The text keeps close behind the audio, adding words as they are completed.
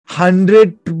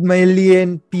100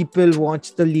 million people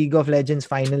watched the League of Legends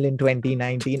final in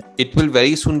 2019. It will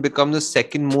very soon become the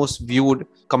second most viewed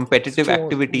competitive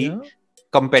activity,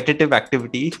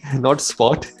 not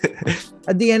sport.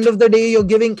 At the end of the day, you're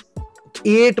giving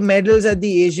 8 medals at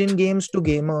the Asian Games to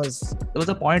gamers. There was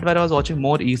a point where I was watching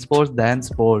more esports than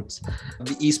sports.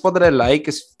 The esport that I like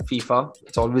is FIFA.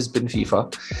 It's always been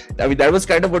FIFA. I mean, that was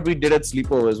kind of what we did at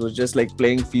sleepovers, was just like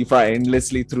playing FIFA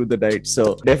endlessly through the night.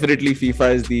 So definitely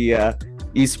FIFA is the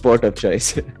esport of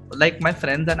choice. Like my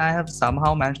friends and I have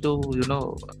somehow managed to,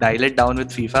 dial it down with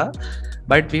FIFA.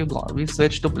 But we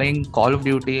switched to playing Call of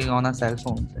Duty on our cell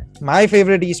phones. My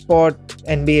favorite esport,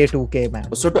 NBA 2K,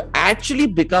 man. So to actually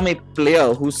become a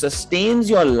player who sustains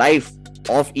your life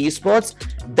of esports,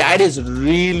 that is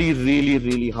really, really,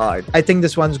 really hard. I think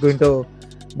this one's going to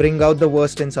bring out the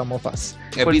worst in some of us.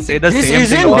 But say the This same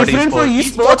isn't thing about different for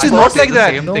esports. esports. Is not like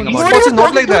that. No, Esports is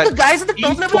not like that. The guys at the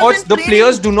top level Esports, the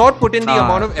players do not put in the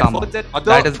amount of come effort on. that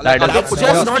other. That is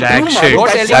just not jack true, shit.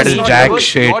 man. That is jack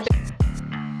shit.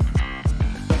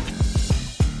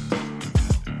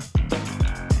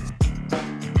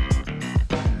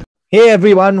 Hey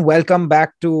everyone, welcome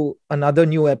back to another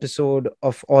new episode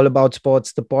of All About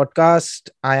Sports, the podcast.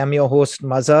 I am your host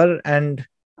Mazhar and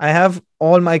I have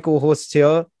all my co-hosts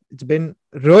here. It's been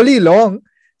really long,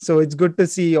 so it's good to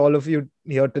see all of you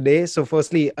here today. So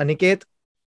firstly, Aniket,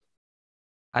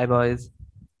 Hi boys.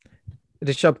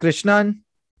 Rishabh Krishnan,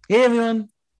 Hey everyone.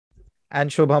 and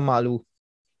Shubham Malu.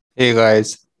 Hey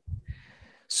guys.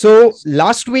 So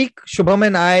last week, Shubham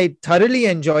and I thoroughly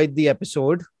enjoyed the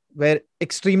episode. We're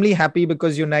extremely happy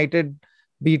because United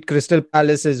beat Crystal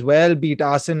Palace as well, beat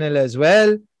Arsenal as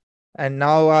well, and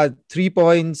now are 3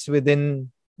 points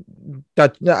within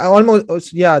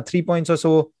almost 3 points or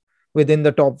so within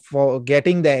the top four,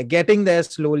 getting there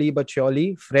slowly but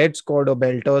surely. Fred scored a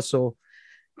belter, so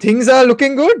things are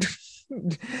looking good.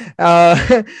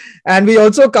 And we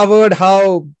also covered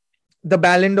how the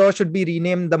Ballon d'Or should be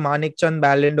renamed the Manik Chand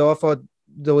Ballon d'Or. For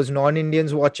those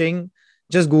non-Indians watching,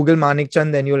 just Google Manik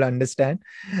Chand, then you'll understand.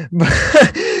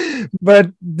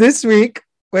 But this week,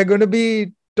 we're going to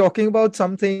be talking about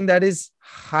something that is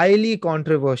highly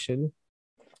controversial,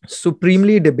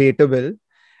 supremely debatable.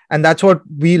 And that's what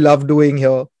we love doing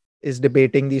here, is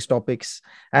debating these topics.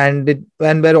 And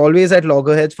we're always at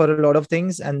loggerheads for a lot of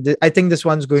things. And I think this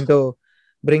one's going to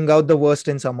bring out the worst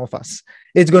in some of us.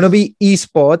 It's going to be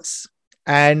esports.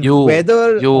 And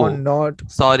whether or not...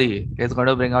 Sorry, it's going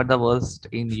to bring out the worst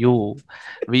in you.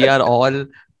 We are all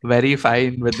very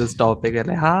fine with this topic. And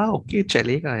like, okay,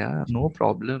 chalega, yaar, no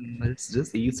problem. It's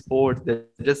just esports. They're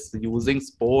just using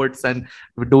sports. And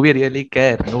do we really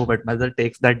care? No, but Mazhar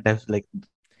takes that like,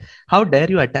 how dare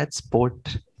you attach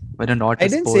sport when you're not I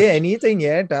didn't say anything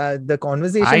yet. The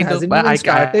conversation hasn't even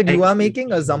started. You are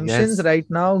making assumptions right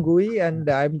now, Gui, and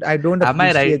I don't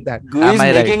appreciate that. Gui is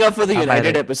making up for the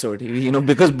United episode.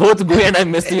 Because both Gui and I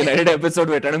missed the United episode,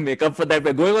 we're trying to make up for that.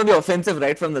 We're going on the offensive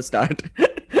right from the start.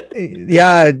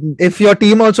 Yeah, if your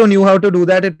team also knew how to do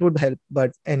that, it would help.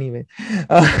 But anyway.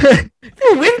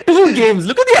 You win 2 games.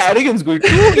 Look at the arrogance, Gui.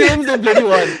 2 games and bloody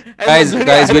one. Guys,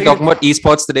 we're talking about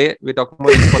esports today.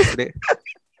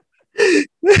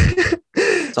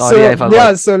 Sorry, I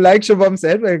forgot. So like Shubham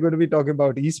said, we're going to be talking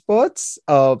about esports.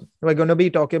 We're going to be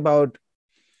talking about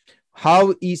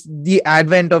how the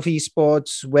advent of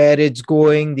esports, where it's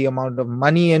going, the amount of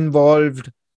money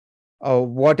involved,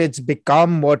 what it's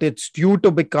become, what it's due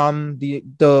to become,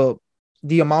 the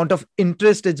amount of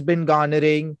interest it's been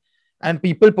garnering, and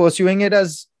people pursuing it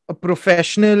as a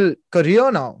professional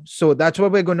career now. So that's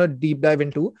what we're going to deep dive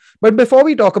into. But before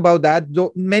we talk about that,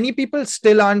 though, many people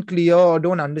still aren't clear or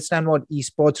don't understand what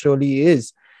esports really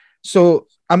is. So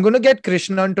I'm going to get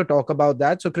Krishnan to talk about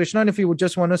that. So Krishnan, if you would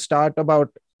just want to start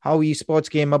about how esports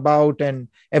came about and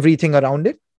everything around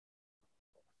it.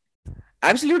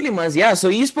 Absolutely, Maz. Yeah,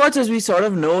 so esports, as we sort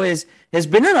of know, has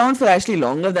been around for actually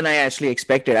longer than I actually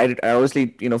expected. I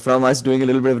obviously, from us doing a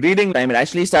little bit of reading, it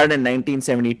actually started in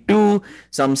 1972.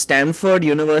 Some Stanford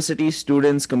University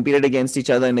students competed against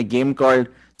each other in a game called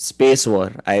Space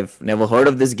War. I've never heard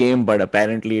of this game, but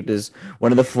apparently it is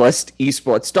one of the first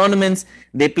esports tournaments.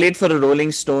 They played for a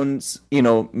Rolling Stones,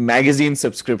 magazine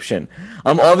subscription.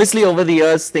 Obviously over the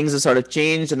years, things have sort of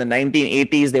changed. In the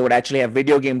 1980s, they would actually have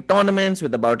video game tournaments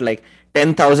with about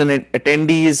 10,000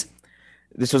 attendees.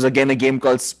 This was again a game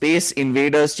called Space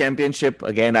Invaders Championship.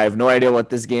 Again, I have no idea what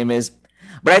this game is.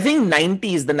 But I think the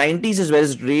 90s is where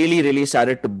it really, really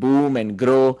started to boom and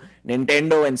grow.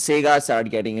 Nintendo and Sega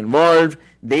started getting involved.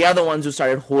 They are the ones who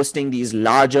started hosting these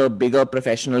larger, bigger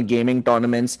professional gaming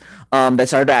tournaments that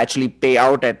started to actually pay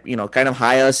out at kind of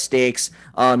higher stakes.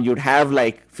 You'd have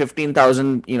like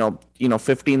 15,000,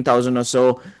 15,000 or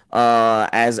so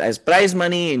as prize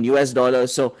money in US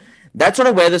dollars. So that's sort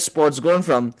of where the sport's grown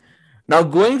from. Now,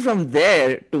 going from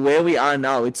there to where we are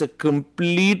now, it's a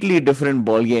completely different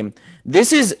ball game.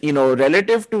 This is,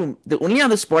 relative to the only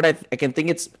other sport I can think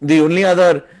it's the only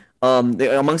other,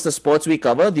 amongst the sports we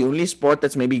cover, the only sport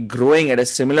that's maybe growing at a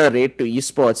similar rate to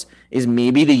esports is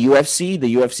maybe the UFC.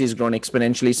 The UFC has grown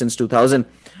exponentially since 2000.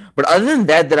 But other than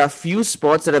that, there are few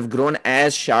sports that have grown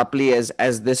as sharply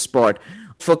as this sport.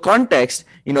 For context,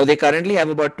 they currently have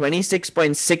about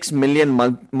 26.6 million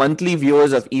monthly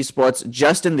viewers of esports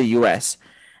just in the US.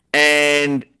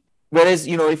 And whereas,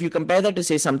 if you compare that to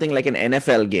say something like an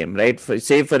NFL game, right? For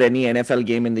any NFL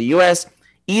game in the US,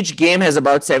 each game has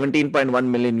about 17.1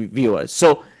 million viewers.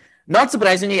 So not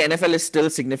surprisingly, NFL is still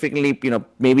significantly,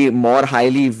 maybe more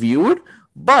highly viewed,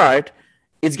 but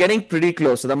it's getting pretty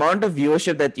close. So the amount of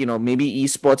viewership that, maybe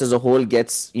esports as a whole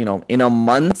gets, in a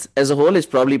month as a whole is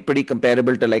probably pretty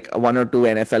comparable to like one or two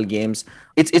NFL games.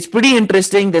 It's pretty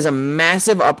interesting. There's a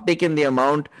massive uptick in the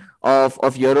amount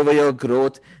of year-over-year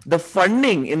growth. The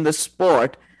funding in the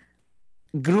sport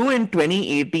grew in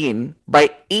 2018 by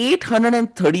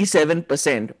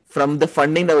 837% from the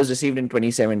funding that was received in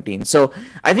 2017. So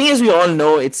I think, as we all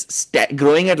know, it's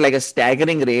growing at like a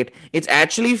staggering rate. It's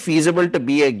actually feasible to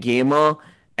be a gamer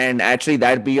and actually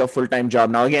that be your full-time job.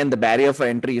 Now, again, the barrier for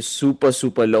entry is super,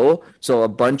 super low. So a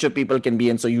bunch of people can be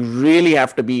in. So you really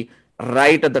have to be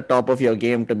right at the top of your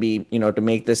game to be, to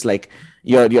make this like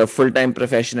your full-time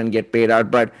profession and get paid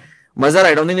out. But Mazhar,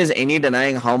 I don't think there's any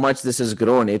denying how much this has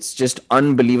grown. It's just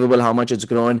unbelievable how much it's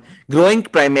grown. Growing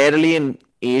primarily in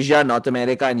Asia, North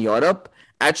America, and Europe.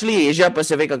 Actually, Asia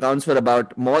Pacific accounts for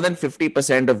about more than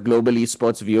 50% of global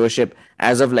esports viewership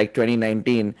as of like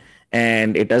 2019.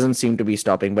 And it doesn't seem to be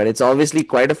stopping. But it's obviously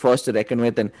quite a force to reckon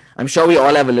with. And I'm sure we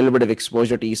all have a little bit of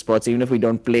exposure to esports. Even if we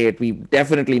don't play it, we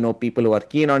definitely know people who are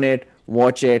keen on it,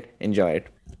 watch it, enjoy it.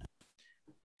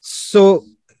 So,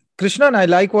 Krishnan, I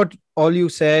like what all you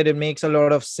said. It makes a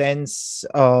lot of sense.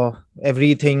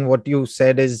 Everything what you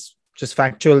said is just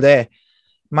factual there.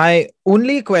 My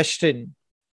only question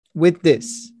with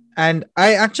this, and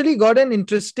I actually heard an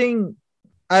interesting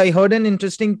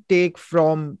take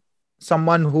from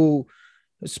someone who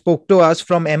spoke to us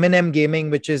from M&M Gaming,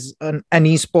 which is an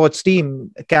esports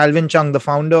team, Calvin Chung, the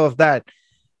founder of that.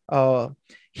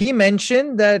 He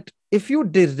mentioned that if you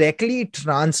directly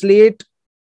translate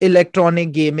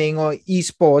electronic gaming or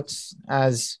esports,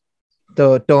 as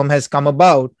the term has come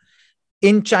about,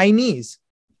 in Chinese,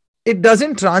 it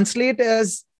doesn't translate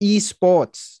as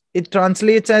esports. It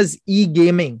translates as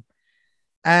e-gaming.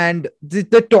 And the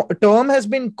term has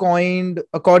been coined,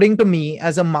 according to me,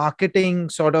 as a marketing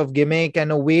sort of gimmick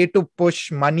and a way to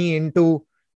push money into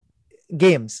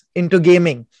games, into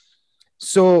gaming.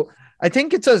 So I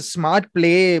think it's a smart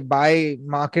play by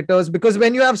marketers, because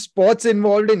when you have sports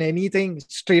involved in anything,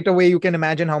 straight away you can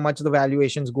imagine how much the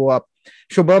valuations go up.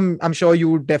 Shubham, I'm sure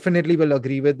you definitely will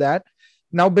agree with that.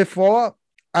 Now, before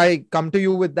I come to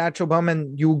you with that, Shubham,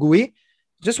 and you, Gui,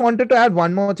 just wanted to add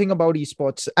one more thing about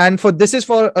esports. And this is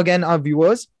for, again, our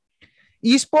viewers.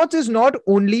 Esports is not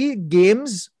only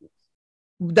games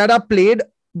that are played,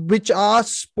 which are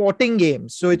sporting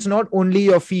games. So it's not only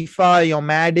your FIFA, your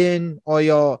Madden, or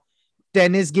your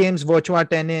tennis games, Virtua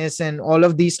Tennis, and all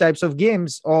of these types of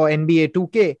games, or NBA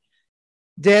 2K.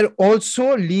 They're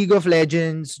also League of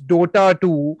Legends, Dota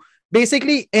 2.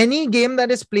 Basically, any game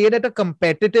that is played at a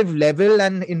competitive level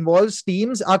and involves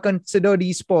teams are considered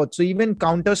esports. So even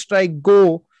Counter-Strike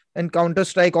Go and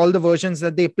Counter-Strike, all the versions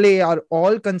that they play are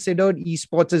all considered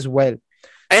esports as well.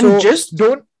 And so just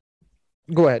don't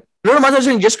go ahead. No,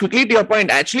 Madhav, just quickly to your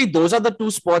point, actually, those are the two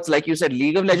sports, like you said,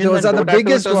 League of Legends Those and are Dota the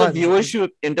biggest 2, ones.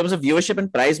 in terms of viewership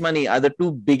and prize money, are the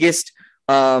two biggest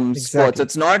sports.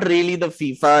 It's not really the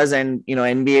FIFAs and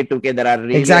NBA 2K that are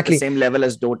really at the same level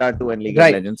as Dota 2 and League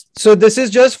of Legends. So this is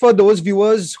just for those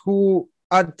viewers who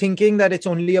are thinking that it's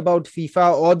only about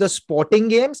FIFA or the sporting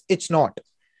games. It's not.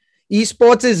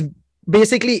 Esports is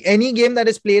basically any game that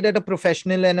is played at a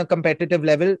professional and a competitive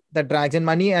level that drags in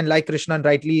money. And like Krishnan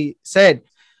rightly said,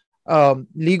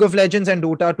 League of Legends and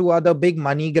Dota 2 are the big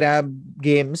money grab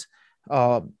games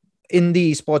in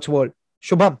the esports world.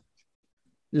 Shubham,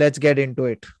 let's get into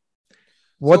it.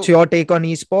 What's your take on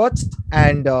esports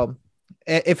and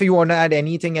if you want to add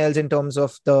anything else in terms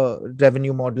of the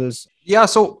revenue models. Yeah,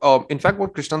 so in fact,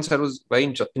 what Krishnan said was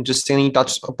very interesting. He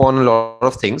touched upon a lot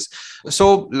of things.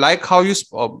 So, like how you,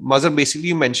 Mazhar, basically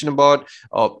you mentioned about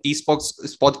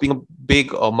sports being a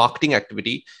big marketing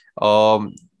activity.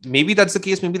 Maybe that's the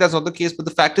case, maybe that's not the case. But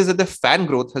the fact is that the fan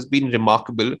growth has been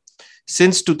remarkable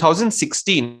since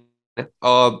 2016. In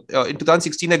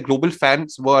 2016, the global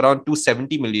fans were around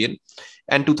 270 million,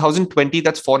 and 2020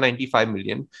 that's 495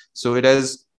 million. So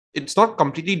it's not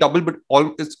completely double, but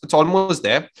it's almost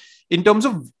there. In terms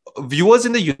of viewers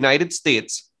in the United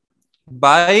States,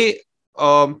 by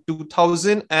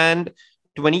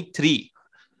 2023,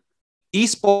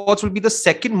 esports will be the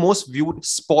second most viewed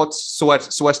sports, so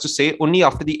as to say, only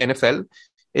after the NFL.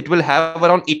 It will have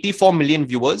around 84 million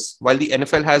viewers, while the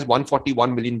NFL has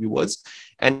 141 million viewers.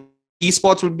 And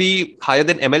esports will be higher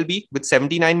than MLB with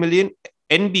 79 million,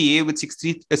 NBA with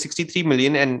 63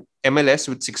 million, and MLS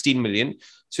with 16 million.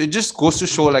 So it just goes to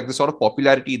show like the sort of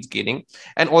popularity it's gaining.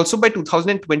 And also by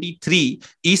 2023,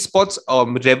 esports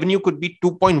revenue could be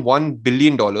 $2.1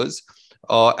 billion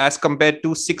as compared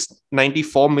to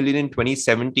 694 million in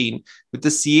 2017 with the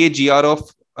CAGR of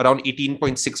around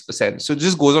 18.6%. So it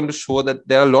just goes on to show that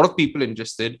there are a lot of people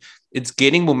interested. It's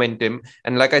gaining momentum.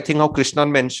 And like I think how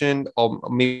Krishnan mentioned,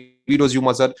 maybe it was you,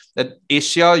 Mazhar, that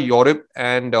Asia, Europe,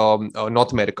 and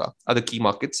North America are the key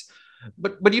markets.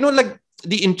 But you know, like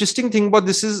the interesting thing about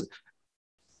this is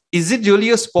it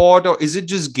really a sport, or is it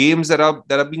just games that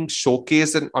are being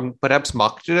showcased and perhaps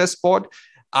marketed as sport?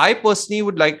 I personally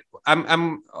would like.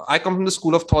 I come from the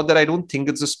school of thought that I don't think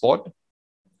it's a sport.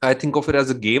 I think of it as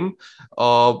a game.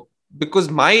 Because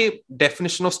my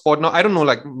definition of sport now, I don't know,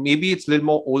 like maybe it's a little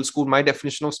more old school. My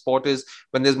definition of sport is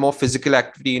when there's more physical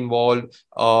activity involved.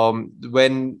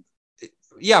 Like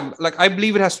I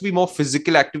believe it has to be more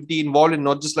physical activity involved and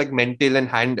not just like mental and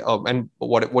hand and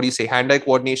what do you say, hand-eye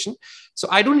coordination. So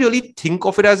I don't really think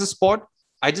of it as a sport.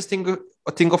 I just think of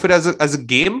it as a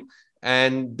game,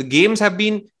 and the games have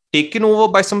been taken over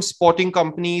by some sporting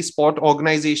companies, sport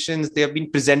organizations. They have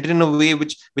been presented in a way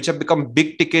which have become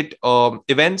big ticket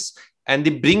events, and they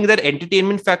bring that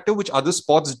entertainment factor which other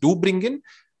sports do bring in.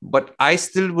 But I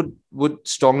still would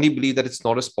strongly believe that it's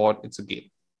not a sport, it's a game.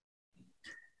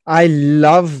 I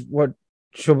love what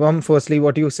Shubham, firstly,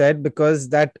 what you said, because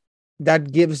that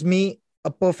gives me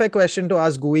a perfect question to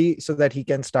ask Gui so that he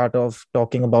can start off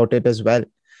talking about it as well.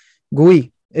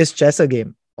 Gui, is chess a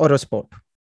game or a sport?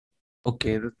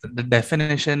 Okay, the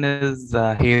definition is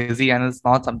hazy, and it's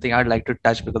not something I'd like to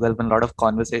touch because there's been a lot of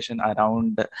conversation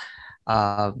around.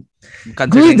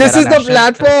 Gui, this is the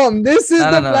platform. This is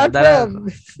the platform.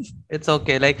 It's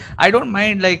okay. Like I don't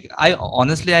mind. Like I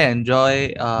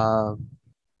enjoy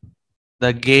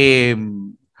the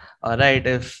game. All right,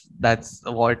 if that's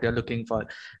what you're looking for,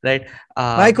 right?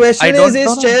 My question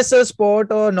is chess a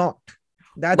sport or not?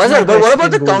 But what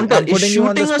about the counter? Is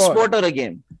shooting a sport or a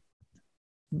game?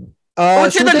 No,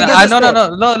 Krishnan, I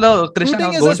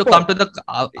was going to come to the.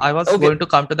 I was going to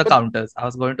come to the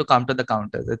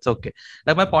counters. It's okay.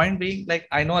 Like my point being, like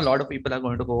I know a lot of people are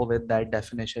going to go with that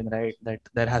definition, right? That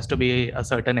there has to be a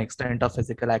certain extent of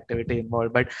physical activity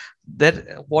involved. But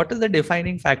what is the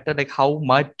defining factor? Like how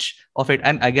much of it?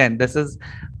 And again,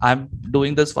 I'm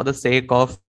doing this for the sake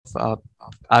of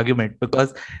argument,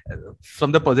 because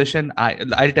from the position,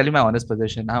 I'll tell you my honest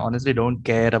position. I honestly don't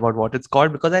care about what it's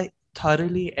called because I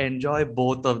thoroughly enjoy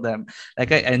both of them.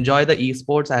 Like I enjoy the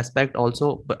esports aspect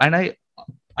also, and I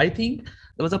think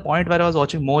there was a point where I was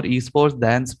watching more esports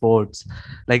than sports.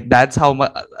 Like that's how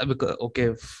much.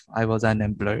 Okay, I was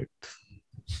unemployed,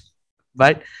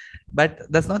 but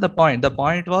that's not the point. The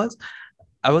point was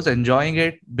I was enjoying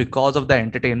it because of the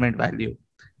entertainment value.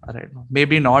 All right,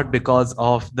 maybe not because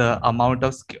of the amount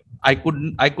of skill. I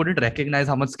couldn't recognize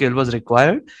how much skill was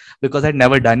required because I'd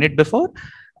never done it before,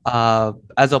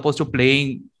 as opposed to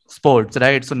playing sports,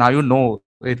 right? So now you know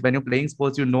it. When you're playing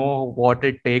sports, you know what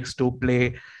it takes to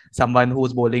play someone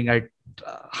who's bowling at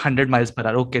 100 miles per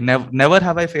hour. Okay, never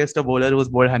have I faced a bowler who's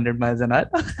bowled 100 miles an hour.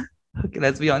 Okay,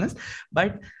 let's be honest.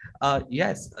 But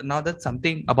yes, now that's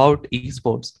something about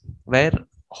esports where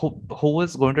who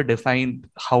is going to define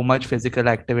how much physical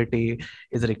activity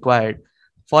is required?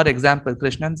 For example,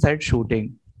 Krishnan said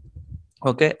shooting.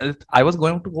 Okay, I was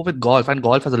going to go with golf, and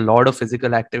golf has a lot of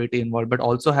physical activity involved, but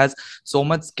also has so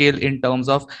much skill in terms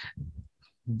of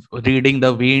reading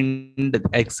the wind,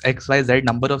 XYZ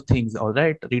number of things. All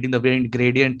right, reading the wind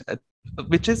gradient,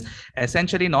 which is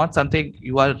essentially not something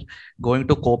you are going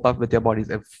to cope up with your bodies.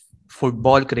 If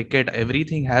football, cricket,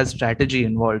 everything has strategy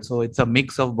involved, so it's a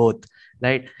mix of both,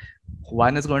 right?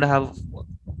 One is going to have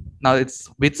now it's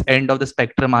which end of the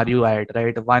spectrum are you at,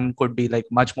 right? One could be like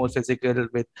much more physical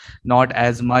with not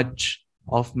as much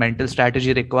of mental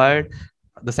strategy required.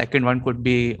 The second one could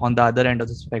be on the other end of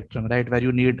the spectrum, right, where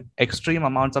you need extreme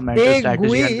amounts of mental Hey, strategy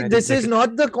and Gui, very this is little.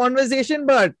 not the conversation,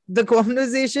 but the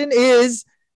conversation is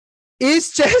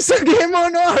chess a game or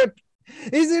not?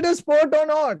 Is it a sport or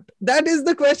not? That is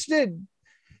the question.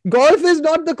 Golf is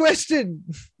not the question.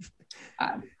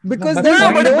 Because But there's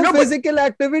the point- no physical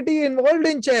activity involved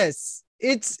in chess.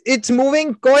 It's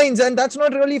moving coins, and that's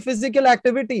not really physical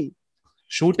activity.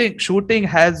 Shooting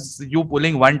has you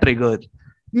pulling one trigger.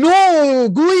 No,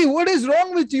 Gui, what is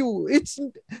wrong with you?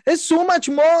 There's so much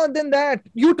more than that.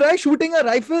 You try shooting a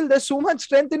rifle, there's so much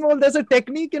strength involved, there's a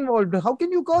technique involved. How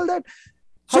can you call that?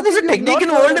 So How there's a can you technique not call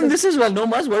involved that in a- this as well. No,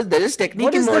 Maz, there is technique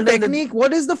What is the involved in technique?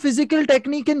 What is the physical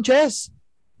technique in chess?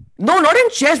 No, not in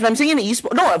chess. But I'm saying in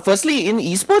esports. No, firstly, in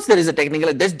esports there is a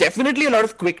technical. There's definitely a lot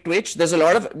of quick twitch. There's a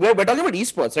lot of. We're talking about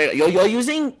esports, right? You're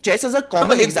using chess as a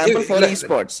common if- example if- for like-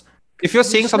 esports. If you're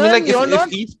saying something Krishnan, like you're if not-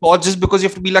 esports, just because you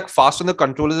have to be like fast on the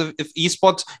controllers, if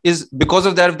esports is because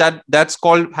of that's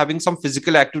called having some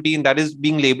physical activity and that is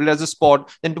being labeled as a sport,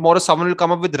 then tomorrow someone will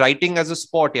come up with writing as a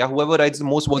sport. Yeah, whoever writes the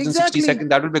most words in 60 Exactly. seconds,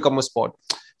 that will become a sport.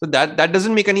 So that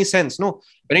doesn't make any sense. No,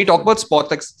 when you talk about sports,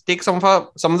 like take some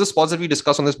of the sports that we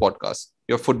discuss on this podcast.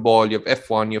 You have football, you have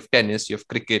F1, you have tennis, you have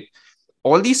cricket.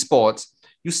 All these sports,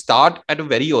 you start at a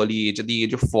very early age, at the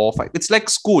age of 4 or 5. It's like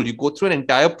school. You go through an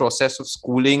entire process of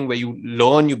schooling where you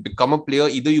learn, you become a player.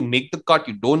 Either you make the cut,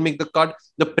 you don't make the cut.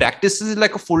 The practice is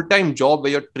like a full-time job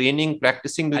where you're training,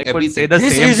 practicing, doing I could say everything. the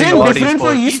This same isn't thing about different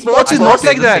for esports. Esports is I not could say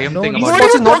like the that. same No, thing esports about Esports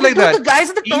is it. not like that. The guys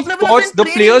at the top level have Esports, been the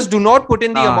training. players do not put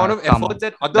in the Ah, amount of come efforts on.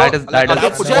 that other That is other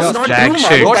just football- not jack true, man.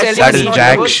 shit. You're That's telling That me is not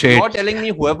jack true. shit. You're telling me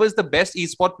whoever is the best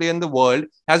esport player in the world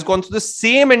has gone through the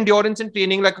same endurance and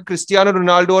training like a Cristiano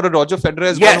Ronaldo or a Roger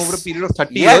Federer has gone over a period of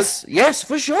 30 years. Yes,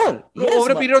 for sure. No, Yes,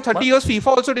 over a period of 30 years, FIFA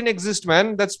also didn't exist,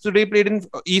 man. That's today played in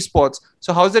esports.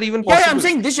 So how is that even possible? Yeah, I'm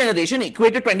saying this generation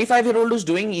equate a 25-year-old who's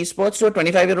doing esports to a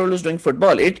 25-year-old who's doing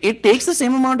football. It takes the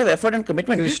same amount of effort and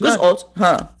commitment. Krishna. Because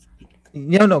also,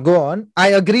 No, go on. I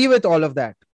agree with all of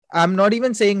that. I'm not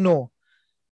even saying no.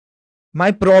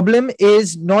 My problem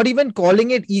is not even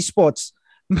calling it esports.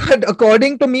 But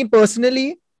according to me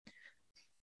personally,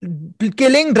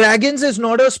 killing dragons is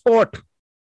not a sport.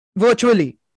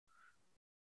 Virtually.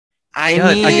 I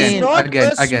Yeah, mean, It's not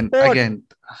a sport. again.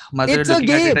 Mother It's a looking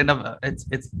at it game. in a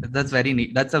it's that's very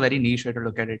neat. That's a very niche way to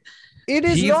look at it. It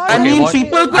is He's- not. I Okay, mean, what-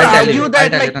 people could I'll tell argue you, that I'll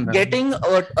tell you, like no, no. getting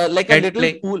like a Get little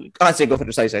like- pool. Say go for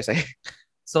it. Sorry.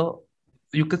 So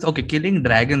you could killing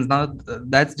dragons now.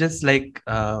 That's just like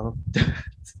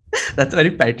that's a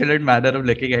very petulant manner of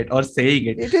looking at or saying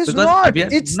it. It is Because not. we are-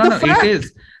 It's no, the no, fact. it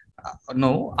is.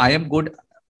 No, I am good.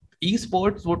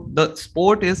 Esports, the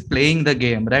sport is playing the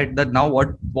game, right? That now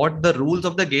what the rules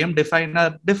of the game define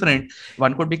are different.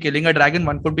 One could be killing a dragon,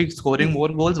 one could be scoring more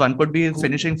goals, one could be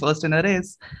finishing first in a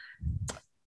race.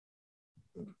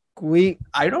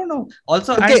 I don't know.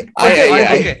 Also, Okay.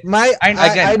 My and I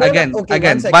again, don't know. Okay,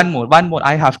 again, second. one more.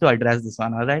 I have to address this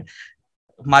one. All right.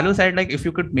 Malu said like if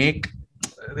you could make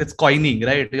it's coining,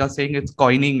 right? You're saying it's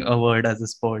coining a word as a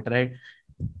sport, right?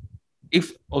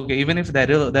 Even if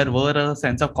there were a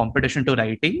sense of competition to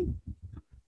writing,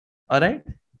 all right,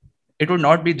 it would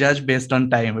not be judged based on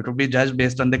time. It would be judged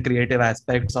based on the creative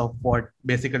aspects of what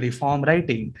basically form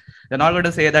writing. You're not going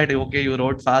to say that okay, you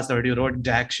wrote fast or you wrote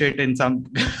jack shit in some.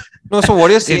 No, so what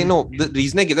you're saying, the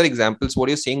reason I give that example is what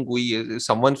you're saying, Gui, is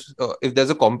someone, if there's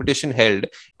a competition held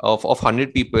of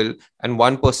 100 people and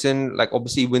one person, like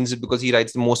obviously wins it because he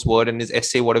writes the most word and his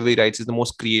essay, whatever he writes, is the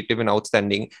most creative and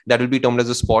outstanding, that will be termed as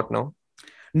a sport now.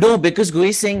 No, because Gui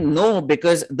is saying no,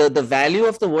 because the value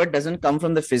of the word doesn't come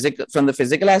from the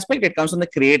physical aspect, it comes from the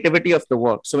creativity of the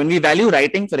work. So when we value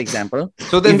writing, for example,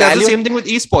 So then we that's value- the same thing with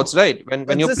esports, right? When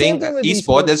It's you're the playing same thing with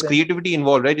esport, esports there's then. creativity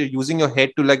involved, right? You're using your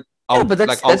head to like Yeah, but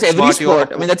that's every outsmart your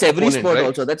sport. I mean, that's every opponent, sport right?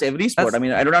 also. That's every sport. That's- I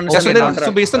mean, I don't Yeah, understand. so, the then,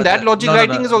 so based on that logic, No,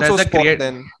 writing is also a there's sport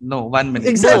then. No, 1 minute.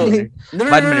 Exactly. No,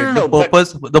 One minute. no, but-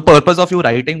 The purpose of you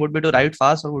writing would be to write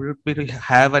fast, or would it be to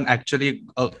have an actually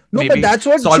No, maybe but that's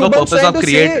what solve a Shubham's purpose trying of to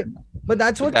create. say. But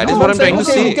that's what That is Shubham's what I'm trying to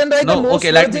saying. say. You can write No, the most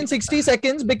okay, let words me- in 60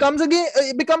 seconds, becomes a game.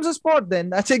 It becomes a sport. Then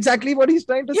that's exactly what he's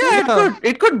trying to say. Yeah,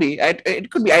 it could be.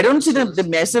 It could be. I don't see the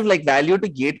massive like value to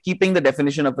gatekeeping the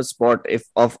definition of a sport if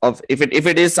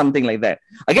it is something like that.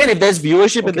 Again, if there's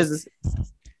viewership, if Okay. there's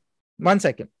 1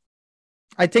 second.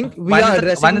 I think we One are is a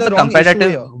addressing the wrong issue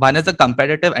competitive. here. One is a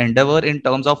competitive endeavor in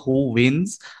terms of who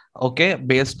wins. okay,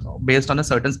 based on a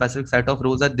certain specific set of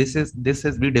rules, that this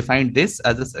is we defined this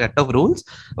as a set of rules,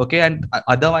 okay, and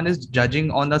other one is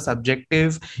judging on the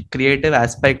subjective creative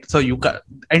aspect. So you can,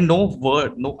 and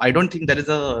no, I don't think there is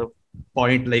a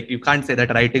point, like you can't say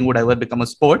that writing would ever become a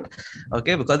sport,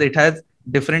 okay, because it has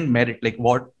different merit. Like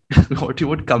what what you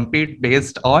would compete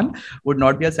based on would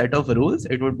not be a set of rules,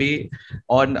 it would be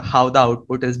on how the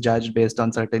output is judged based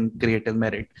on certain creative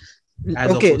merit.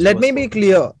 Okay, let me be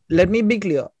clear.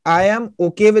 I am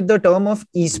okay with the term of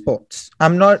esports.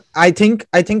 I'm not. I think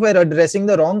we're addressing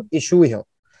the wrong issue here.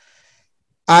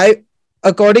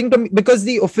 According to me, because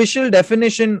the official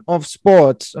definition of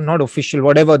sports, or not official,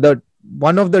 whatever, the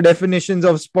one of the definitions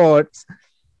of sports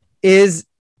is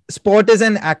sport is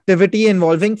an activity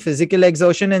involving physical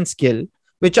exertion and skill,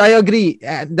 which I agree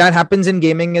that happens in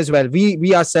gaming as well.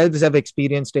 We ourselves have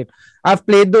experienced it. I've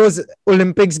played those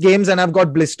Olympics games and I've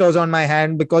got blisters on my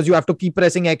hand because you have to keep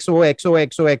pressing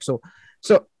XO.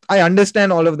 So I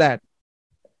understand all of that.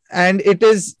 And it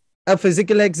is a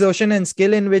physical exertion and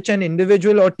skill in which an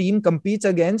individual or team competes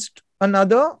against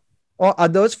another or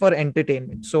others for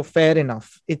entertainment. So fair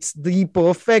enough. It's the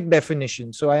perfect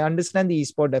definition. So I understand the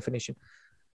esport definition.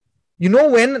 You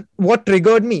know, what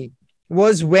triggered me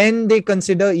was when they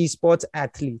consider esports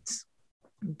athletes.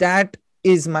 That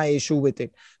is my issue with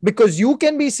it. Because you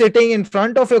can be sitting in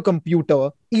front of your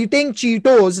computer, eating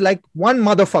Cheetos like one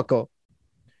motherfucker,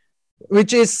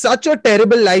 which is such a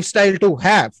terrible lifestyle to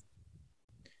have.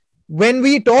 When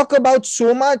we talk about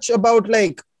so much about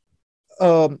like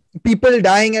people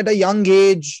dying at a young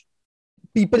age,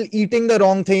 people eating the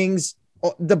wrong things,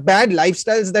 the bad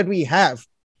lifestyles that we have,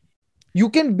 you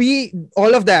can be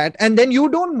all of that. And then you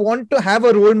don't want to have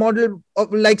a role model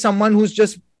of like someone who's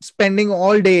just spending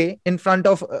all day in front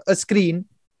of a screen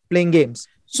playing games.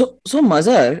 So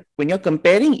Mazhar, when you're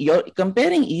comparing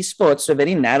esports to a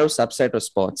very narrow subset of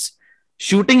sports.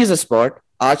 Shooting is a sport,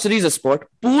 archery is a sport,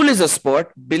 pool is a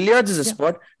sport, billiards is a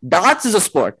sport, darts is a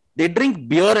sport. They drink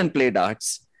beer and play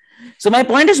darts. So my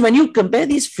point is, when you compare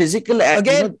these physical...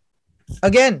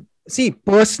 Again, see,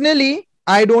 personally,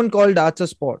 I don't call darts a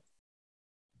sport.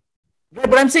 Right,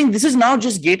 but I'm saying this is now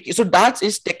just so darts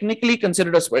is technically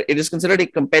considered a sport. It is considered a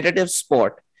competitive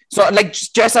sport. So like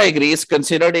chess, I agree, is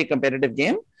considered a competitive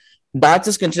game. Darts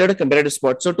is considered a competitive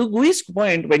sport. So to Gui's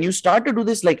point, when you start to do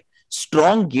this like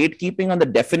strong gatekeeping on the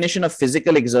definition of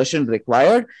physical exertion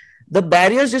required, the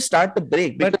barriers just start to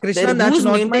break. But Krishna, that's who's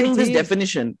not maintaining my this thing.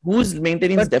 definition? Who's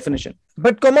maintaining this definition?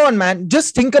 But come on, man.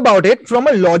 Just think about it from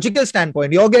a logical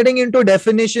standpoint. You're getting into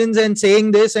definitions and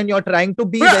saying this, and you're trying to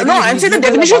be. No, I'm saying the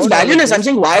definition is valueless. I'm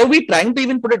saying, why are we trying to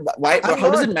even put it? Why? How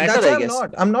does it matter? I guess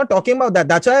I'm not talking about that.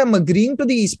 That's why I'm agreeing to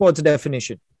the esports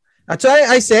definition. That's why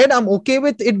I said I'm okay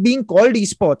with it being called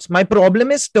esports. My problem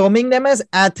is terming them as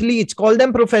athletes. Call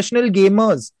them professional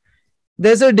gamers.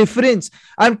 There's a difference.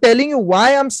 I'm telling you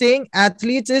why I'm saying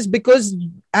athletes is because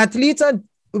athletes are,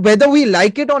 whether we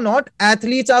like it or not,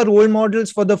 athletes are role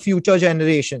models for the future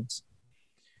generations.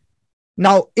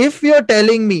 Now, if you're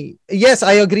telling me, yes,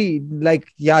 I agree. Like,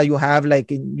 yeah, you have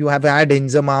had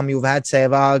Inzamam, you've had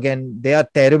Sehwag, and they are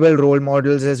terrible role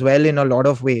models as well in a lot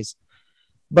of ways.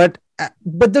 But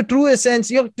the true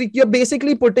essence, you're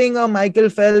basically putting a Michael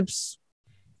Phelps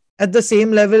at the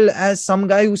same level as some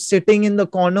guy who's sitting in the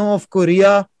corner of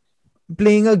Korea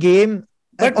playing a game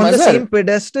on the same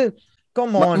pedestal.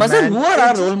 Come on, Mazhar, man. Who are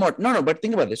our role models? No, but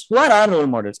think about this. Who are our role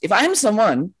models? If I'm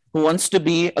someone who wants to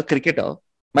be a cricketer,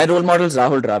 my role model is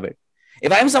Rahul Dravid.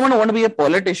 If I'm someone who wants to be a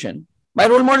politician, my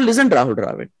role model isn't Rahul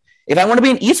Dravid. If I want to be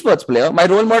an esports player, my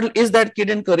role model is that kid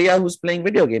in Korea who's playing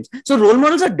video games. So role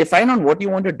models are defined on what you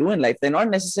want to do in life. They're not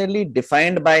necessarily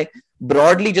defined by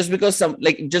broadly just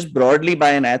broadly by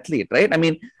an athlete, right? I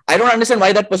mean, I don't understand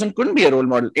why that person couldn't be a role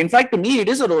model. In fact, to me, it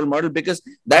is a role model because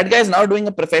that guy is now doing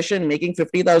a profession, making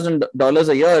 $50,000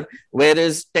 a year,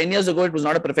 whereas 10 years ago, it was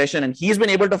not a profession. And he's been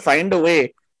able to find a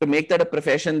way to make that a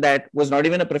profession that was not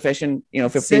even a profession,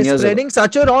 15 years ago. Spreading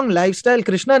such a wrong lifestyle,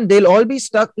 Krishna, and they'll all be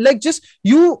stuck. Like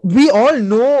we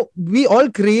all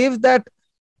crave that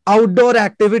outdoor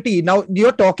activity. Now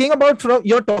you're talking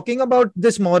about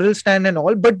this moral stand and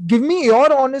all, but give me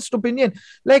your honest opinion.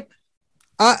 Like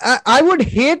I would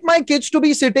hate my kids to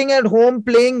be sitting at home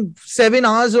playing 7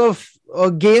 hours of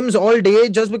games all day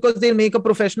just because they'll make a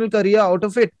professional career out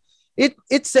of it.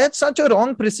 It sets such a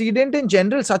wrong precedent in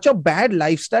general, such a bad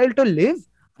lifestyle to live.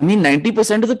 I mean,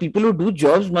 90% of the people who do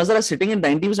jobs, Mazhar, are sitting in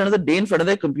 90% of the day in front of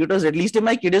their computers. At least if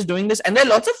my kid is doing this. And there are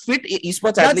lots of fit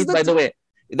esports athletes, by the way.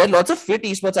 There are lots of fit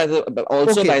esports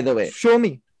also, by the way. Show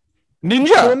me. Ninja.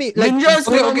 Show me. Like, Ninja is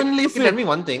phenomenally okay. fit. Tell me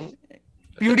one thing.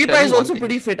 PewDiePie Tell me is one also thing.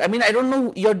 pretty fit. I mean, I don't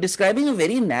know. You're describing a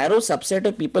very narrow subset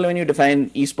of people when you define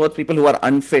esports people who are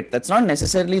unfit. That's not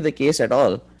necessarily the case at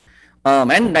all.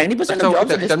 And 90% of So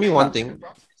jobs are just. tell me one thing.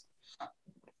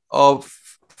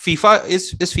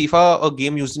 Is FIFA a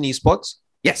game used in esports?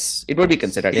 Yes, it would be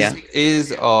considered. Yeah.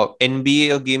 Is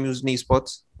NBA a game used in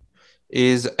esports?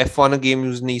 Is F1 a game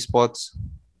used in esports?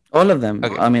 All of them.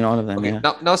 Okay. I mean, all of them. Okay.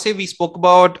 Yeah. Now say we spoke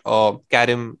about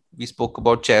Karim, we spoke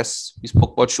about chess, we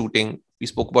spoke about shooting, we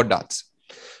spoke about darts.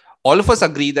 All of us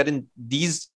agree that in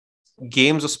these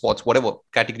games or sports, whatever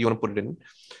category you want to put it in,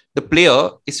 the player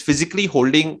is physically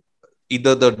holding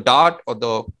either the dart or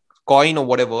the coin or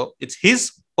whatever. It's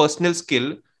his personal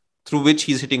skill through which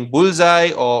he's hitting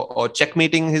bullseye or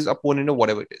checkmating his opponent or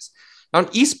whatever it is. Now in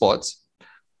esports,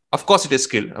 of course it is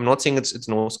skill. I'm not saying it's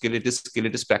no skill. It is skill.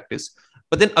 It is practice.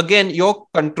 But then again, you're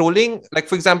controlling, like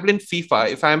for example, in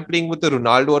FIFA, if I'm playing with a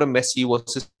Ronaldo or a Messi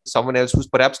versus someone else who's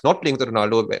perhaps not playing with a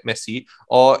Ronaldo or Messi,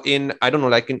 or in, I don't know,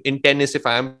 like in tennis, if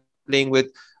I'm playing with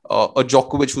a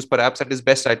Djokovic who's perhaps at his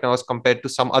best right now as compared to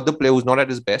some other player who's not at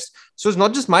his best. So it's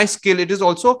not just my skill, it is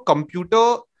also a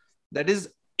computer that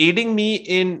is aiding me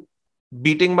in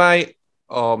beating my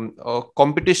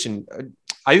competition.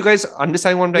 Are you guys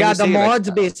understanding what I'm trying to say? The mods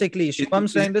like, basically.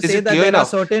 Shubham's trying to is say it that clear there are enough?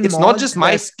 certain It's mods not just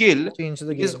my that skill, change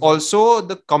the it is game. also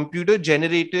the computer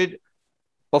generated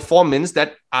performance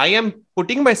that I am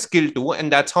putting my skill to,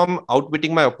 and that's how I'm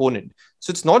outwitting my opponent.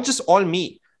 So it's not just all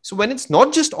me. So when it's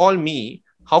not just all me,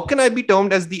 how can I be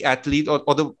termed as the athlete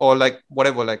or like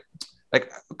whatever, like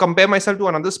compare myself to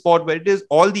another sport where it is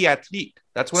all the athlete?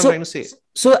 That's what I'm trying to say.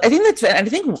 So I think that's fair. And I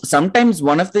think sometimes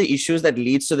one of the issues that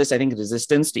leads to this, I think,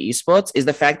 resistance to esports is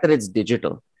the fact that it's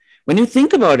digital. When you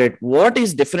think about it, what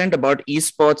is different about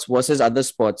esports versus other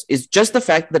sports is just the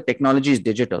fact that technology is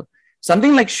digital.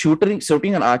 Something like shooting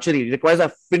and archery requires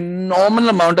a phenomenal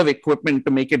amount of equipment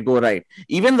to make it go right.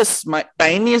 Even the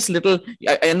tiniest little,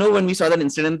 I know when we saw that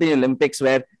incident in the Olympics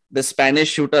where the Spanish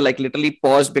shooter like literally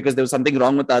paused because there was something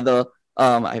wrong with the other.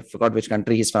 I forgot which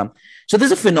country he's from. So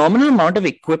there's a phenomenal amount of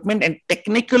equipment and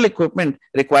technical equipment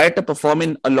required to perform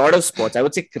in a lot of sports. I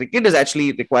would say cricket is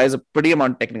actually requires a pretty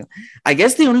amount of technical. I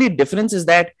guess the only difference is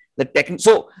that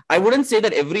so I wouldn't say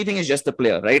that everything is just the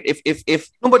player, right?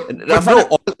 No, but bro,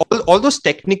 all those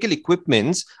technical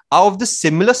equipments are of the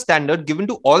similar standard given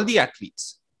to all the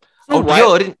athletes. So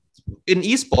here in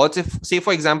esports, if say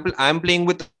for example I'm playing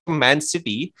with Man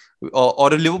City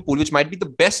or a Liverpool, which might be the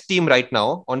best team right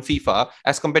now on FIFA,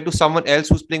 as compared to someone else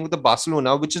who's playing with the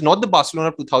Barcelona, which is not the Barcelona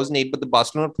of 2008, but the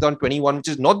Barcelona of 2021, which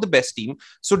is not the best team.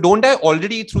 So don't I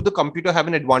already through the computer have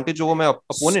an advantage over my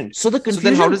opponent? So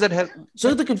then how does that help?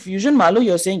 So the confusion, Malu,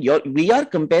 you're saying we are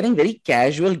comparing very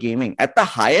casual gaming at the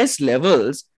highest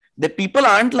levels. The people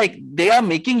aren't like, they are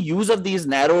making use of these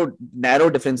narrow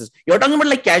differences. You're talking about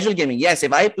like casual gaming. Yes,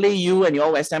 if I play you and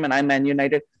you're West Ham and I'm Man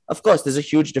United, of course, there's a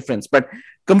huge difference. But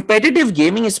competitive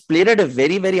gaming is played at a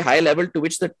very, very high level to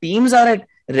which the teams are at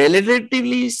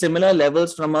relatively similar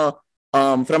levels from a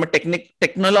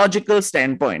technological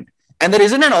standpoint. And there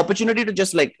isn't an opportunity to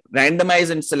just like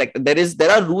randomize and select. There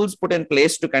are rules put in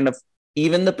place to kind of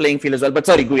even the playing field as well. But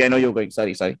sorry, Gui, I know you're going.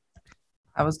 Sorry.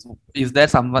 Is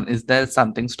there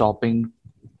something stopping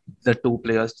the two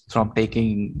players from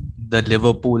taking the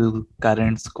Liverpool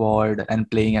current squad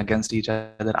and playing against each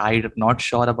other? I'm not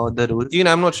sure about the rules. Even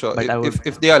I'm not sure. But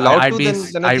if they are allowed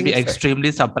I'd be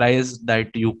extremely surprised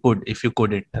that you could, if you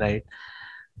couldn't, right?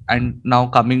 And now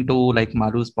coming to like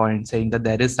Maru's point, saying that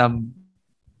there is some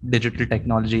digital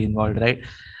technology involved, right?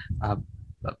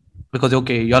 Because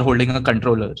okay, you're holding a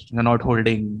controller, you're not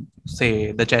holding,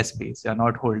 say, the chess piece, you're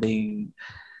not holding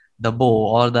the bow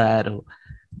or the arrow.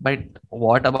 But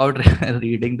what about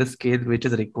reading the skill which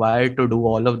is required to do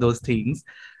all of those things,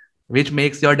 which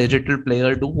makes your digital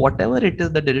player do whatever it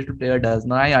is the digital player does?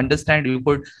 Now, I understand you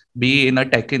could be in a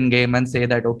Tekken game and say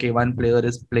that, okay, one player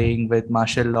is playing with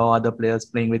martial law, other players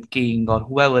playing with king or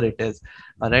whoever it is,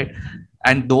 all right?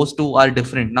 And those two are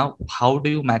different. Now, how do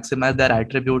you maximize their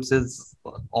attributes is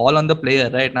all on the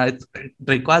player, right? Now, it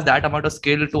requires that amount of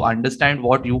skill to understand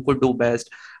what you could do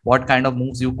best, what kind of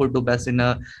moves you could do best in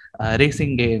a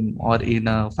racing game or in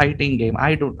a fighting game.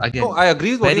 I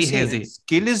agree with what you're saying. Hazy.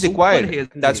 Skill is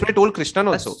required. That's what I told Krishnan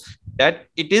also, that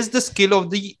it is the skill of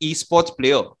the esports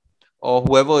player or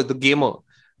whoever, the gamer.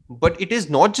 But it is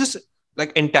not just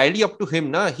like entirely up to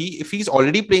him. If he's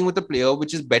already playing with a player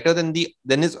which is better than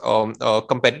his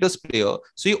competitor's player,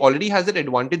 so he already has that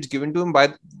advantage given to him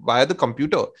via the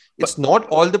computer. It's not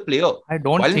all the player. I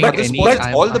don't think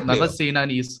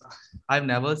I've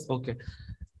never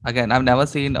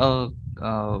seen a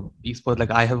esports.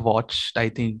 Like I have watched, I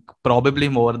think probably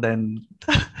more than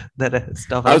the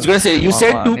rest of I was us. going to say, you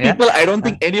said two Yeah. people. I don't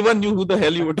think anyone knew who the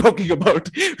hell you were talking about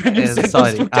when you said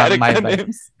Sorry, those two my character bad.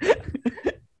 names.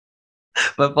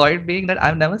 But point being that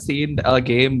I've never seen a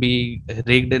game be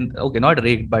rigged in, okay, not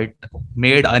rigged, but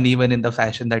made uneven in the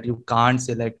fashion that you can't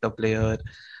select a player,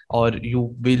 or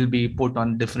you will be put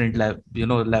on different level,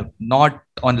 not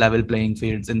on level playing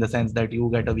fields, in the sense that you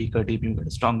get a weaker team, you get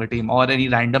a stronger team, or any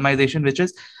randomization, which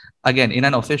is again in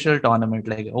an official tournament.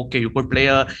 Like, okay, you could play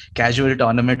a casual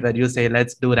tournament where you say,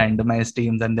 let's do randomized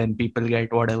teams, and then people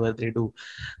get whatever they do.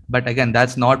 But again,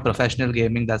 that's not professional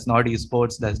gaming, that's not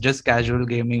esports, that's just casual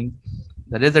gaming.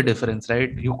 There is a difference,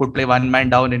 right? You could play one man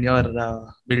down in your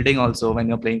building also when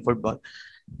you're playing football.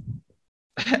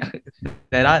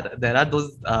 There are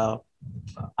those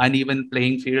uneven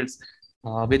playing fields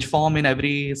which form in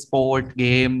every sport,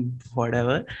 game,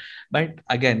 whatever. But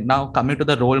again, now coming to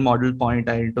the role model point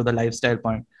and to the lifestyle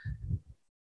point,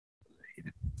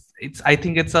 I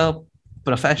think it's a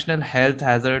professional health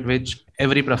hazard which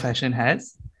every profession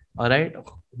has. All right,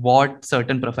 what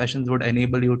certain professions would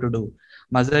enable you to do.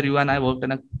 Mazhar, you and I worked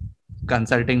in a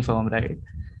consulting firm, right?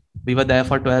 We were there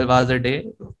for 12 hours a day.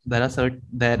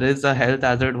 There is a health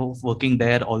hazard of working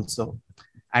there also.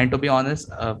 And to be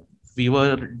honest, we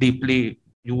were deeply,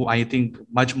 I think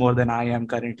much more than I am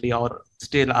currently, or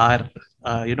still are,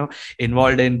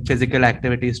 involved in physical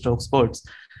activity, stroke sports.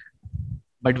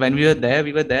 But when we were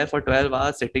there for 12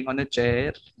 hours, sitting on a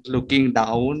chair, looking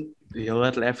down, here,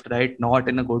 left, right, not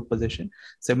in a good position.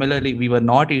 Similarly, we were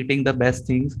not eating the best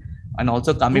things, and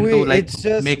also coming to like It's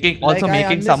just making like, I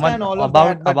making someone understand all of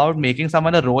that, but about making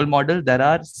someone a role model. There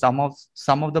are some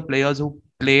of the players who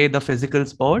play the physical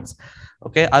sports,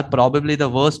 okay, are probably the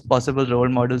worst possible role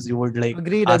models you would like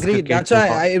agreed. ask a kid That's to why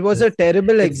follow. it was a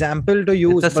terrible It's example to it's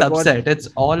use. a But what? subset. It's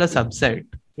all a subset.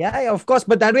 Yeah, of course.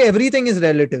 But that way, everything is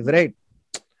relative, right?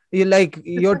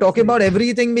 You're talking about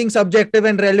everything being subjective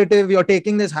and relative. You're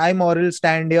taking this high moral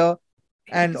stand here,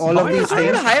 and It's all not of Why these not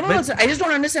things. high but models? I just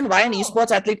don't understand why an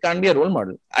esports athlete can't be a role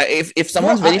model. If No,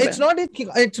 someone's very it's not.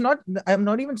 It's not. I'm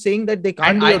not even saying that they can't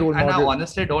and be I a role and I model.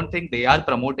 honestly don't think they are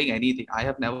promoting anything. I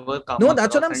have never come No,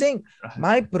 that's what across I'm and saying.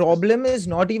 My problem is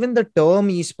not even the term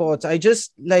esports. I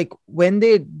just like when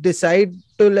they decide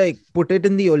to like put it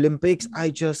in the Olympics, I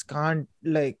just can't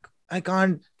I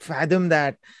can't fathom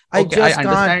that. I okay, I just can't.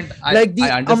 understand. Like I the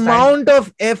understand. amount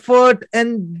of effort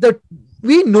and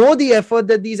we know the effort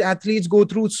that these athletes go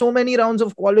through, so many rounds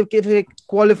of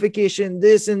qualification,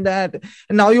 this and that.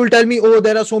 And now you'll tell me, oh,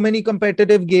 there are so many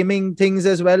competitive gaming things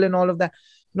as well and all of that.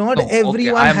 Not No, okay,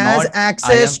 everyone I am has not. I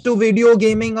access am to video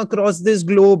gaming across this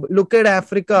globe. Look at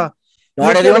Africa. Not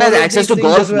Look at everyone has all of access these to things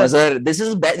golf, as well. Mazhar. This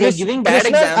is you're giving bad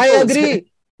Krishnan, I examples.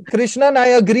 agree. Krishnan, I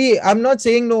agree. I'm not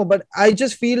saying no, but I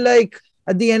just feel like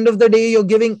at the end of the day, you're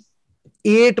giving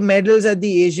 8 medals at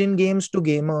the Asian Games to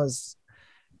gamers.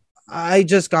 I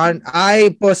just can't.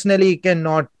 I personally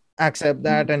cannot accept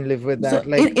that and live with So that.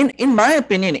 Like, in my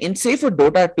opinion, in say for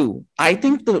Dota 2, I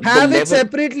think the have it level.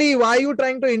 separately. Why are you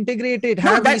trying to integrate it?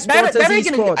 No, Have esports as I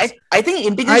can esports. I think I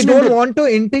integration don't into want to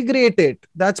integrate it.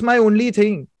 That's my only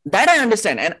thing. that I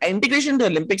understand. And integration into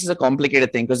Olympics is a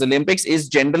complicated thing because Olympics is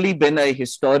generally been a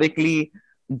historically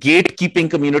gatekeeping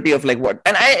community of like what,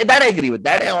 and I agree with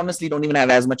that. I honestly don't even have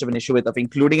as much of an issue with of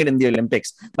including it in the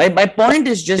Olympics. My point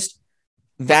is just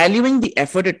valuing the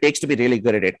effort it takes to be really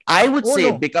good at it. I would Oh, say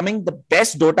no. becoming the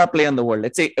best Dota player in the world,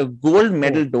 let's say a gold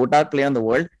medal Dota player in the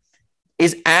world,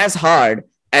 is as hard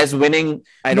as winning.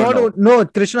 I don't know. No,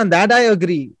 Krishnan, that I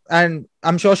agree. And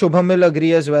I'm sure Shubham will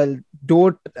agree as well.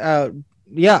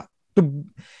 Yeah,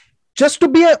 just to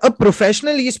be a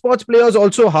professional esports player is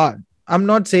also hard. I'm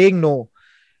not saying no.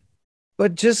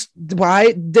 But just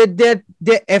why their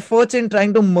efforts in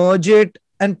trying to merge it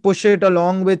and push it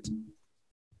along with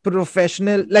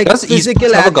professional, like Does physical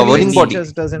esports have a governing athletes, body?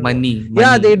 just doesn't work. money.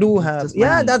 Yeah, they do It's have. just Yeah,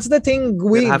 money. that's the thing.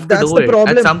 You have to That's do the it.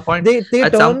 problem. At some point, They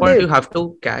at some termed point it. you have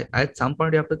to at some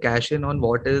point you have to cash in on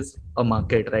what is a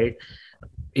market, right?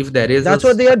 If there is That's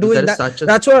what they are doing.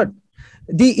 That's what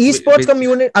the esports which-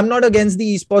 community. I'm not against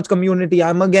the esports community.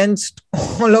 I'm against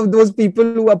all of those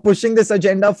people who are pushing this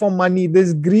agenda for money.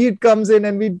 This greed comes in,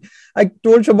 and I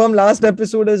told Shubham last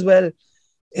episode as well.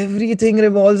 Everything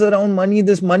revolves around money.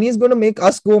 This money is going to make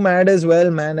us go mad as well,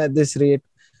 man. At this rate,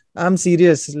 I'm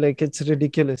serious. Like, it's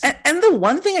ridiculous. And the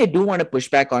one thing I do want to push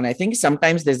back on, I think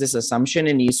sometimes there's this assumption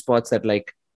in esports that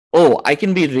like, oh, I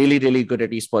can be really, really good at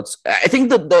esports. I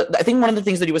think I think one of the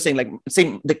things that you were saying, like,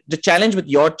 say the challenge with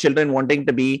your children wanting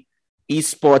to be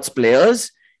esports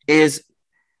players is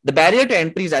the barrier to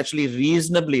entry is actually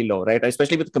reasonably low, right?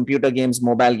 Especially with computer games,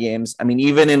 mobile games. I mean,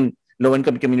 even in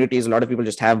low-income communities, a lot of people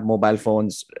just have mobile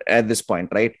phones at this point,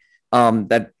 right?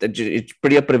 It's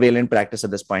pretty a prevalent practice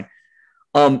at this point.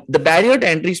 The barrier to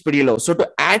entry is pretty low. So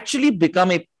to actually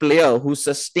become a player who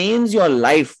sustains your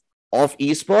life of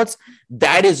esports,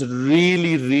 that is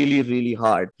really, really, really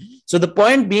hard. So the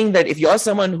point being that if you're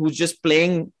someone who's just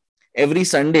playing every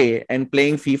Sunday and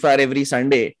playing FIFA every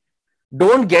Sunday,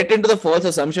 don't get into the false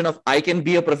assumption of I can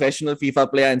be a professional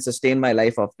FIFA player and sustain my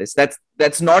life off this.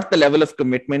 That's not the level of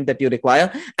commitment that you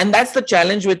require. And that's the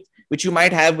challenge which you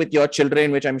might have with your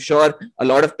children, which I'm sure a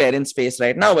lot of parents face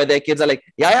right now, where their kids are like,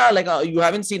 you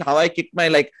haven't seen how I kicked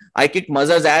I kicked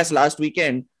Mazhar's ass last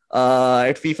weekend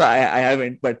at FIFA. I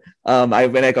haven't, but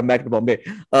when I come back to Bombay.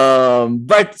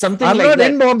 But something I'm like not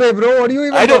that. in Bombay, bro. What do you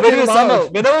even I know, talking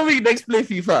about? whenever we next play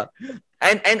FIFA.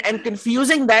 And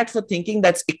confusing that for thinking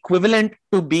that's equivalent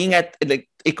to being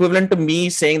equivalent to me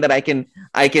saying that I can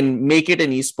make it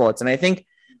in esports. And I think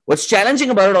what's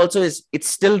challenging about it also is it's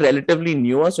still relatively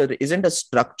newer, so there isn't a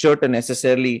structure to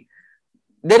necessarily.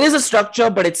 There is a structure,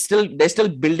 but they're still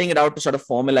building it out to sort of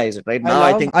formalize it right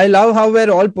now. I love how we're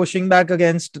all pushing back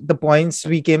against the points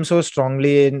we came so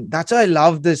strongly in. That's why I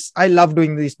love this. I love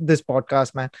doing this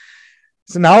podcast, man.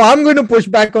 So now I'm going to push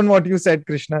back on what you said,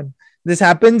 Krishnan. This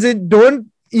happens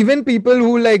even people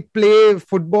who like play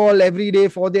football every day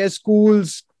for their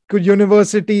schools,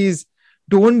 universities,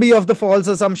 don't be of the false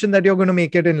assumption that you're going to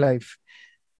make it in life.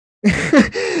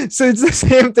 So it's the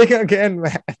same thing again,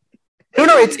 man.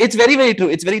 No, it's very, very true.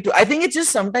 It's very true. I think it's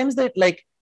just sometimes that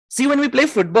see, when we play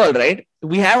football, right,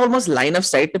 we have almost line of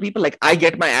sight to people. Like I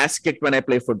get my ass kicked when I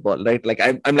play football, right? Like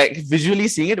I'm like visually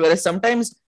seeing it. Whereas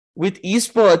sometimes with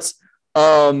esports,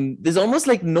 there's almost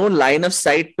like no line of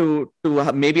sight to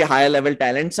maybe a higher level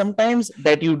talent sometimes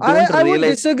that you don't realize. I would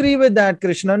disagree with that,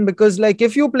 Krishnan, because like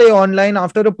if you play online,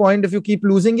 after a point, if you keep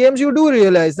losing games, you do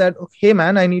realize that, hey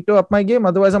man, I need to up my game,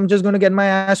 otherwise I'm just going to get my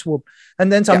ass whooped.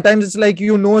 And then sometimes it's like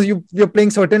you're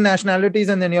playing certain nationalities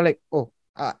and then you're like, oh,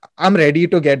 I'm ready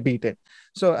to get beaten.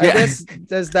 So I guess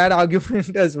there's that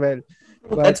argument as well.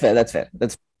 But That's fair.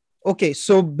 Okay,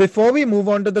 so before we move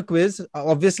on to the quiz,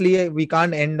 obviously we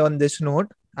can't end on this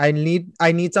note. I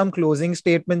need some closing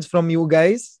statements from you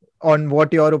guys on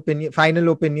what your final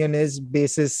opinion is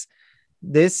basis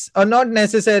this, or not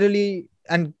necessarily,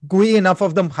 and gooey enough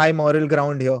of the high moral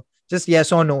ground here. Just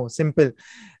yes or no, simple.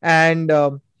 And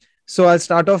so I'll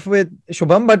start off with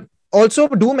Shubham, but also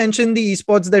do mention the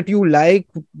esports that you like,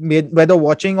 whether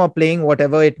watching or playing,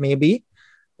 whatever it may be.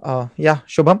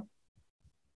 Shubham.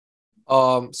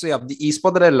 The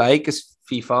esport that I like is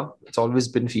FIFA. It's always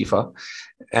been FIFA.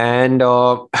 And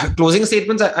closing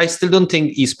statements, I still don't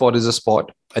think esport is a sport.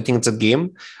 I think it's a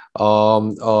game.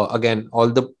 Again, all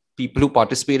the people who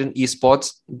participate in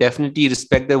esports definitely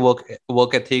respect their work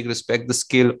ethic, respect the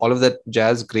skill, all of that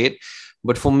jazz, great.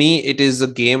 But for me, it is a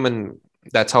game, and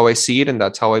that's how I see it, and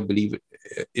that's how I believe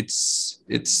it's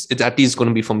at least going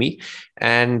to be for me.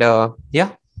 And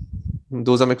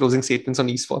those are my closing statements on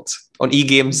esports, on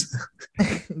e-games.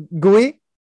 Gooey?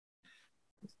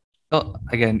 So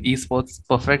again, esports,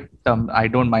 perfect. I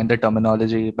don't mind the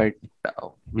terminology, but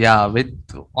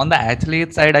on the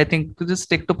athlete side, I think to just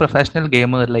stick to professional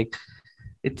gamer. Like,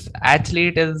 it's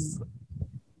athlete is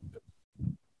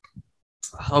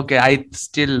okay. I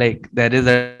still like there is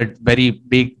a very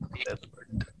big,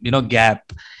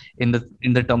 gap in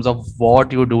the terms of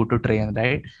what you do to train,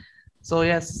 right? So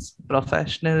yes,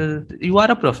 professional. You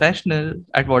are a professional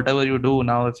at whatever you do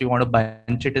now. If you want to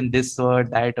bunch it in this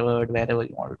word, that word, wherever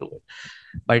you want to do it.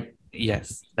 But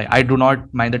yes, like I do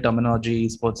not mind the terminology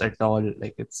esports at all.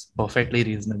 Like it's perfectly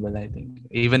reasonable. I think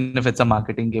even if it's a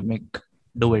marketing gimmick,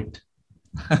 do it.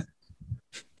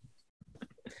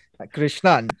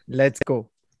 Krishnan, let's go.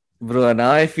 Bro,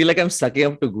 now I feel like I'm sucking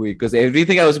up to Gui because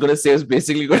everything I was going to say was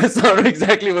basically going to sound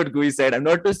exactly what Gui said. I'm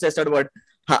not too stressed out about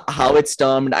how it's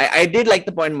termed. I did like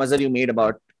the point, Mazhar, you made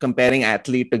about comparing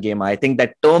athlete to gamer. I think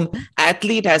that term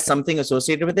athlete has something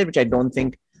associated with it, which I don't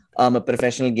think a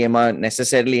professional gamer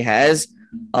necessarily has.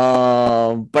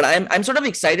 But I'm sort of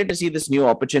excited to see this new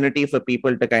opportunity for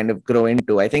people to kind of grow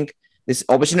into. I think this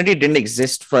opportunity didn't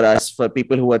exist for us, for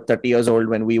people who were 30 years old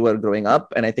when we were growing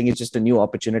up. And I think it's just a new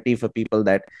opportunity for people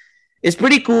that is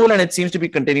pretty cool, and it seems to be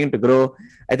continuing to grow.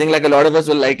 I think like a lot of us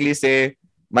will likely say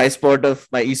my esport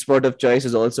of choice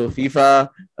is also FIFA.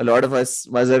 A lot of us,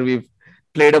 Mazhar, we've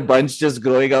played a bunch just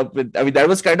growing up with. I mean, that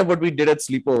was kind of what we did at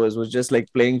sleepovers, was just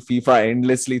like playing FIFA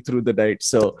endlessly through the night.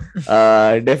 So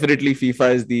definitely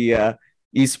FIFA is the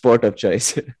esport of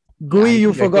choice. Gooey,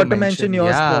 you forgot to mention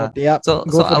your sport. Yeah. So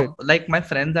like my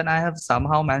friends and I have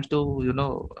somehow managed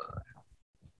to,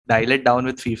 dial it down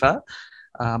with FIFA.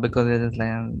 Because it is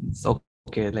like,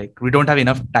 okay, like we don't have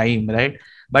enough time, right?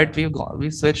 But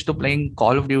we switched to playing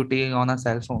Call of Duty on our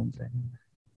cell phones.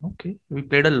 And okay, we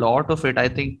played a lot of it. I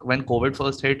think when COVID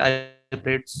first hit, I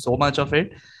played so much of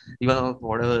it. Even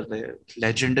whatever the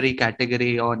legendary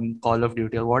category on Call of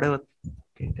Duty or whatever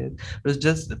it is, it was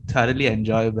just thoroughly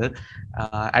enjoyable.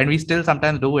 And we still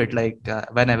sometimes do it. Like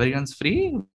when everyone's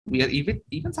free, we are even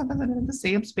sometimes when we're in the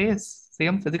same space,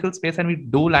 same physical space, and we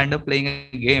do land up playing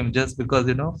a game just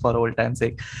because for old time's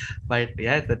sake. But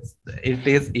yes, it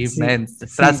is immense.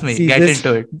 Trust me, get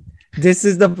into it. This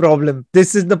is the problem.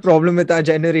 This is the problem with our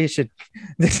generation.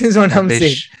 This is what I'm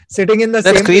saying. Sitting in the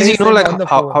That's same crazy, place like on the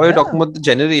how phone. you're talking about the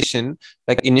generation.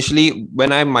 Like initially,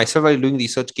 when I myself while doing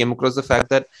research came across the fact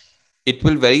that it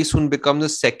will very soon become the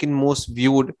second most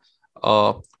viewed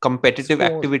competitive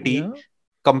Sport, activity. yeah.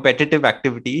 Competitive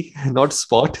activity, not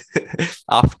sport.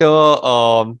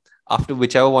 After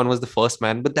whichever one was the first,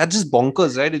 man. But that's just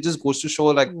bonkers, right? It just goes to show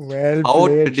like Well how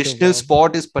played, traditional Shubham.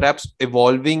 sport is perhaps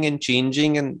evolving and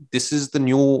changing, and this is the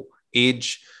new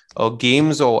age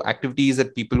games or activities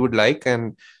that people would like,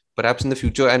 and perhaps in the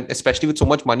future, and especially with so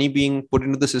much money being put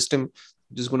into the system,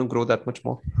 it's just going to grow that much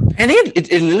more. And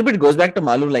it a little bit goes back to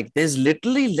Malu. Like there's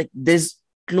literally there's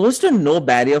close to no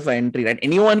barrier for entry, right?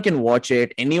 Anyone can watch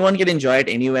it. Anyone can enjoy it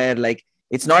anywhere. Like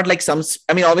it's not like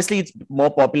obviously it's more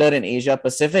popular in Asia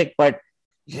Pacific, but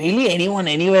really anyone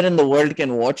anywhere in the world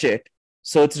can watch it.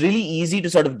 So it's really easy to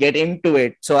sort of get into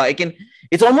it. So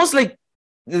it's almost like,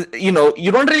 you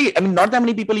don't really, not that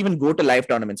many people even go to live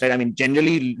tournaments, right?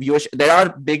 Generally there are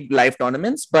big live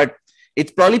tournaments, but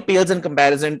it probably pales in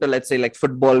comparison to, let's say, like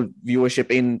football viewership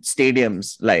in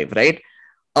stadiums live, right?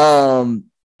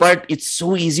 But it's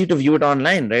so easy to view it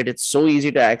online, right? It's so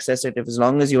easy to access it. As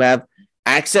long as you have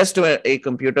access to a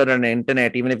computer and an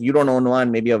internet, even if you don't own one,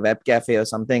 maybe a web cafe or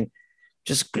something,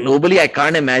 just globally, I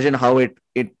can't imagine how it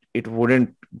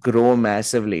wouldn't grow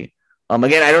massively.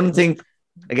 Again, I don't think,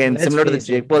 similar to the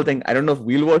Jake Paul thing, I don't know if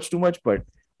we'll watch too much, but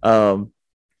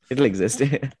it'll exist.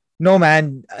 No,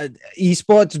 man.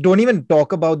 Esports, don't even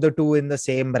talk about the two in the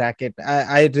same bracket.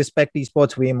 I respect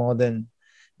esports way more than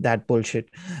that bullshit.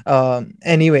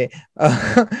 Anyway,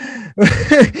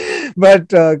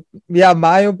 but yeah,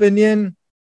 my opinion,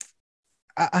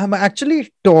 I'm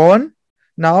actually torn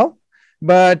now,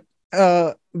 but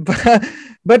for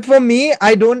me,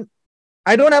 I don't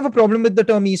have a problem with the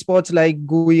term esports like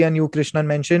Gui and you, Krishnan,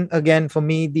 mentioned. Again, for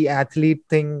me, the athlete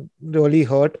thing really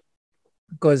hurt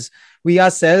because we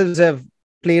ourselves have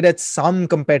played at some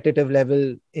competitive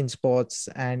level in sports,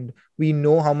 and we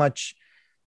know how much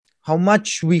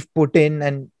we've put in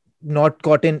and not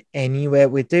gotten anywhere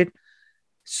with it.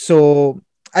 So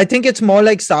I think it's more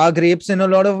like sour grapes in a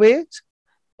lot of ways.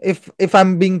 If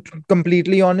I'm being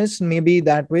completely honest, maybe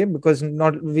that way, because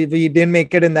we didn't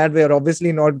make it in that way. We're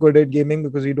obviously not good at gaming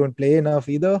because we don't play enough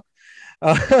either.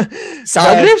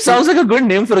 Zagreb sounds like a good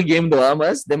name for a game, though,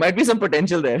 Amas. There might be some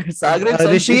potential there. Zagreb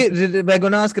Rishi, we're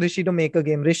gonna ask Rishi to make a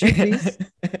game. Rishi, please.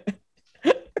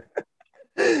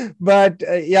 But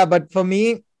but for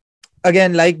me,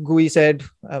 again, like Gui said,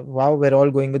 wow, we're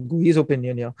all going with Gui's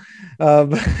opinion here.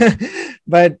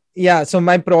 But yeah, so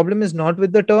my problem is not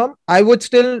with the term. I would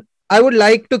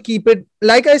like to keep it,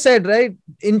 like I said, right?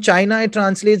 In China, it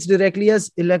translates directly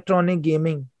as electronic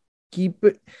gaming. Keep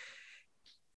it.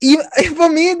 Even, for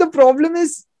me, the problem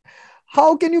is,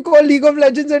 how can you call League of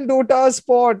Legends and Dota a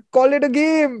sport? Call it a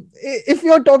game. If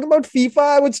you're talking about FIFA,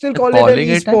 I would still call it an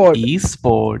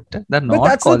esport. They're not but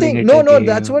that's calling the thing. it No, a game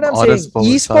that's what I'm or saying. a sport,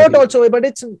 Esport sorry. also, but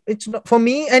it's not, for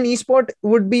me, an esport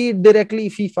would be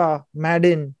directly FIFA,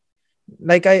 Madden,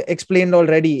 like I explained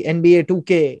already, NBA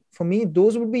 2K. For me,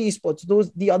 those would be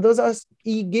esports. The others are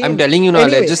e-games. I'm telling you now,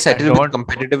 Anyway, let's just settle with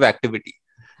competitive activity.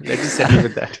 Let's just settle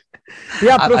with that.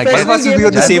 Yeah, professional us will be on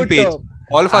gaming the is a same good page. term.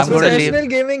 All of us will Professional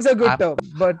gaming is a good term,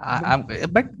 but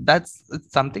but that's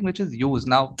something which is used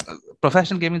now.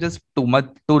 Professional gaming is too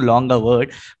long a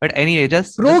word. But anyway,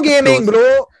 just pro gaming,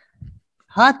 bro.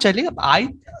 Chalega.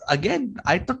 I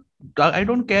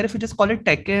don't care if you just call it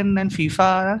Tekken and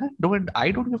FIFA.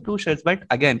 I don't give two shits. But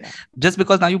again, just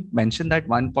because now you mentioned that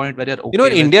one point where you're okay.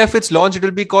 In India, if it's launched, it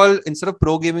will be called, instead of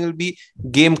pro gaming, it will be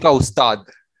Game Ka Ustad.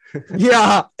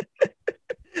 Yeah.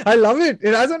 I love it.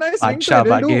 It has a nice ring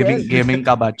to it. Gaming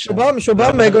ka bacha.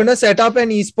 Shubham, we're going to set up an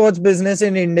esports business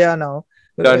in India now.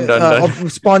 Done.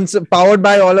 Powered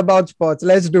by All About Sports.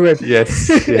 Let's do it. Yes.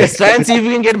 Let's try and see if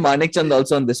we can get Manik Chand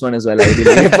also on this one as well.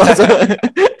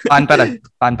 Pan Parak.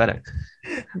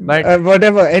 But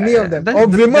whatever, any of them.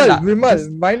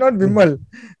 Vimal. Why not Vimal?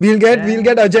 We'll get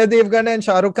Ajay Devgan and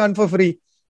Shah Rukh Khan for free.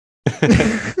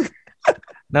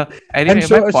 No, anyway,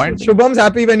 my point. Shubham's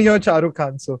happy when he heard Shah Rukh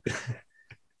Khan. So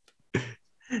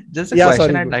Just a Yeah,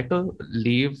 question sorry, I'd bro. like to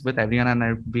leave with everyone, and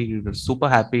I'd be super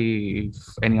happy if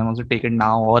anyone wants to take it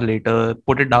now or later.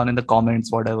 Put it down in the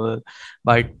comments, whatever.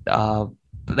 But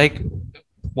like,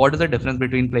 what is the difference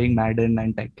between playing Madden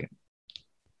and Tekken?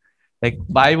 Like,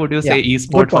 why would you Yeah, say good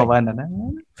esport for point. one?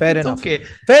 And Fair it's enough. okay.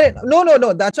 Fair.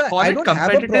 No. That's why Call I it don't have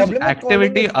a competitive problem with calling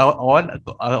activity it.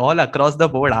 all across the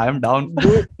board. I am down.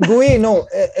 Gui, no.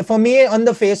 For me, on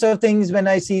the face of things, when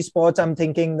I see sports, I'm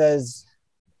thinking there's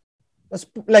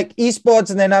like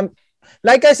esports, and then I'm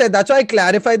like I said, that's why I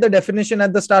clarified the definition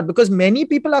at the start because many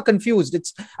people are confused.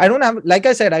 I don't have, like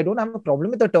I said, I don't have a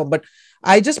problem with the term, but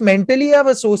I just mentally have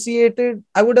associated,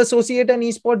 I would associate an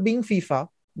esport being FIFA,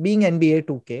 being NBA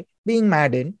 2K, being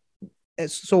Madden,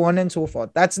 so on and so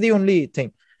forth. That's the only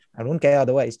thing. I don't care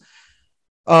otherwise.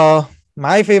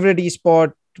 My favorite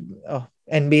esport,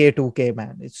 NBA 2K,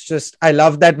 man. It's just, I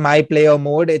love that my player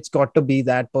mode. It's got to be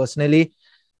that personally.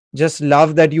 Just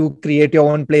love that you create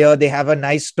your own player. They have a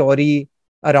nice story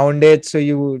around it. So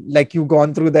you've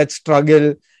gone through that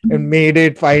struggle and made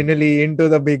it finally into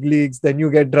the big leagues. Then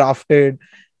you get drafted.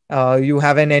 You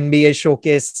have an NBA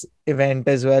showcase event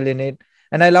as well in it.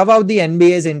 And I love how the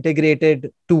NBA is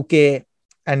integrated 2K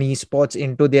and esports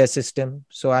into their system.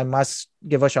 So I must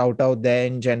give a shout out there.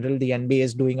 In general, the NBA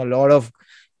is doing a lot of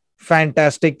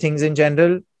fantastic things in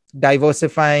general,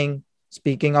 diversifying,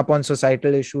 speaking up on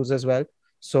societal issues as well.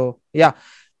 So yeah,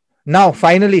 now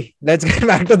finally, let's get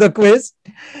back to the quiz.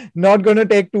 Not going to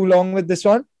take too long with this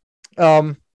one.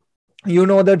 You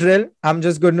know the drill. I'm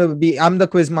the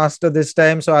quiz master this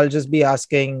time, so I'll just be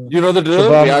asking. You know the drill.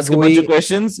 Shubham, We ask a bunch of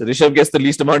questions. Rishabh gets the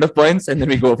least amount of points, and then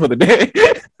we go for the day.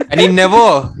 And he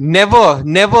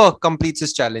never completes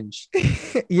his challenge.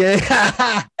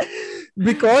 Yeah.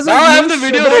 Because now of I you, have the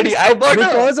video Shubham's- ready. I bought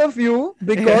because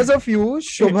of you,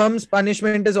 Shubham's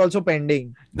punishment is also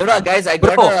pending. No, guys, I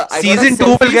Bro, got a season 2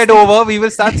 will get over. We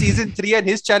will start season 3 and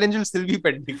his challenge will still be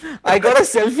pending. I got a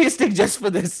selfie stick just for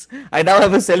this. I now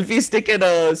have a selfie stick and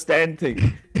a stand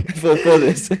thing for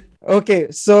this. Okay,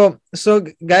 so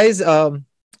guys,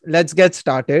 let's get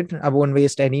started. I won't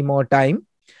waste any more time.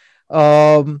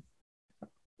 Let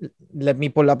me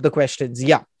pull up the questions.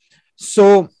 Yeah.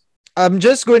 So I'm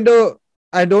just going to,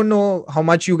 I don't know how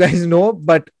much you guys know,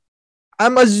 but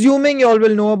I'm assuming you all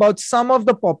will know about some of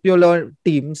the popular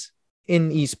teams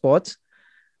in esports.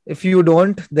 If you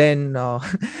don't, then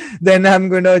then I'm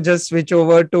going to just switch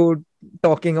over to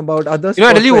talking about other You know,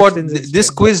 I tell you what, questions this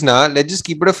instead. quiz now, let's just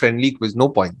keep it a friendly quiz, no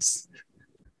points.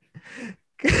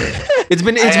 It's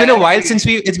been a while since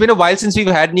we've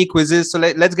had any quizzes, so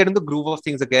let's get in the groove of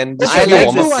things again. This Okay, should be a let's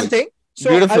warm-up do one quiz. thing. So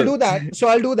Beautiful.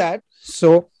 I'll do that.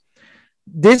 So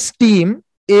this team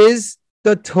is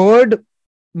the third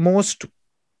most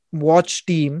watched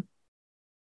team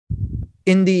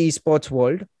in the esports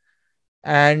world.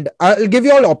 And I'll give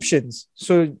you all options.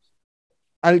 So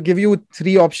I'll give you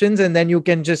 3 options and then you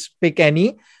can just pick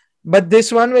any. But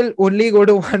this one will only go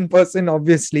to one person,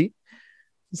 obviously.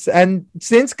 And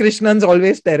since Krishnan's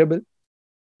always terrible,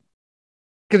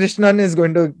 Krishnan is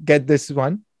going to get this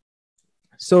one.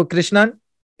 So Krishnan,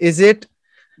 is it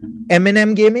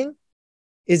Eminem Gaming?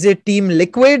 Is it Team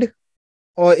Liquid?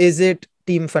 Or is it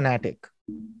Team Fnatic?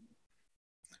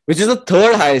 Which is the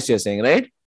third highest you're saying,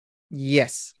 right?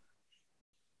 Yes.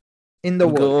 In the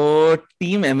world. Go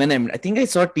Team Eminem. I think I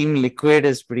saw Team Liquid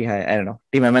is pretty high. I don't know.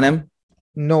 Team Eminem?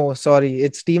 No, sorry.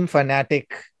 It's Team Fnatic.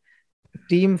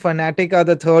 Team Fnatic are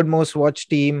the third most watched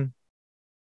team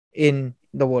in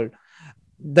the world.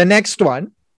 The next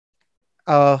one.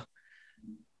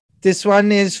 This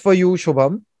one is for you,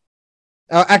 Shubham.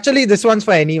 Actually, this one's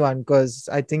for anyone because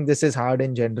I think this is hard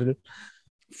in general.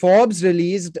 Forbes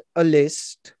released a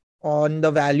list on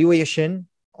the valuation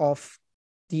of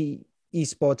the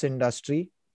esports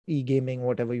industry, e-gaming,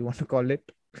 whatever you want to call it.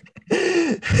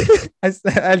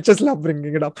 I just love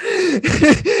bringing it up.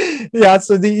 Yeah,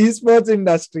 so the esports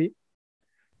industry,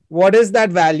 what is that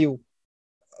value?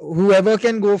 Whoever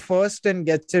can go first and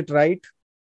gets it right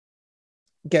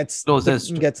gets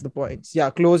the points.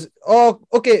 Yeah, close. Oh,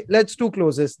 okay. Let's do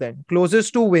closest then.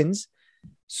 Closest to wins.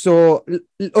 So,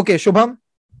 okay, Shubham.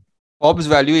 Forbes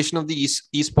valuation of the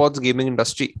esports gaming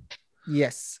industry.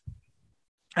 Yes.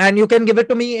 And you can give it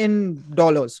to me in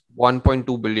dollars.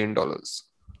 $1.2 billion.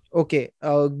 Okay.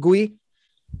 Gui.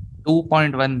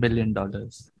 $2.1 billion.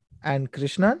 And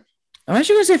Krishnan. I'm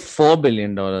actually going to say $4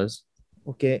 billion.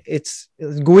 Okay. It's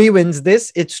Gui wins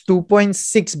this. It's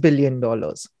 $2.6 billion.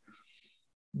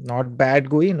 Not bad,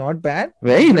 Gui. Not bad.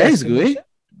 Very Good nice, estimation.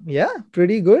 Gui. Yeah,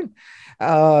 pretty good.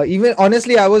 Even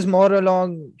honestly, I was more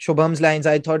along Shubham's lines.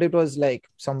 I thought it was like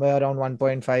somewhere around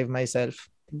 1.5 myself.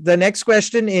 The next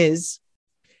question is,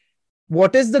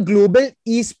 what is the global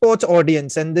esports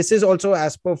audience? And this is also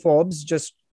as per Forbes,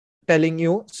 just telling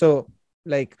you. So,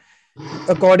 like,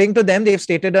 according to them, they've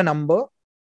stated a number.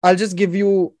 I'll just give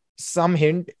you some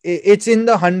hint. It's in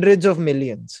the hundreds of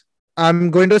millions.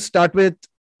 I'm going to start with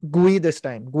GUI this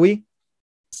time. GUI?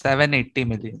 780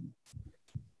 million.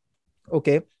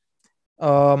 Okay.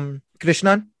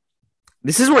 Krishnan?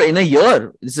 This is what, in a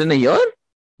year? This is in a year?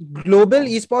 Global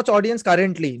esports audience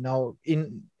currently now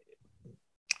in...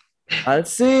 I'll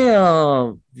say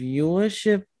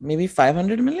viewership maybe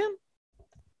 500 million.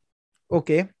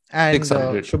 Okay. And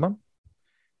 600. Shubham?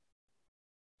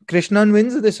 Krishnan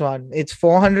wins this one. It's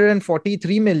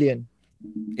 443 million.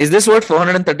 Is this what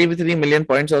 433 million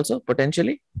points also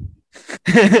potentially?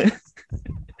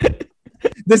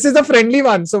 This is a friendly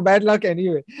one, so bad luck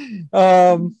anyway.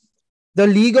 The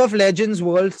League of Legends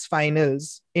World's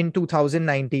Finals in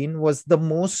 2019 was the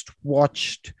most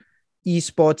watched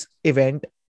esports event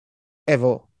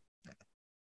ever.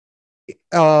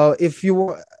 If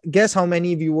you guess how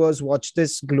many viewers watched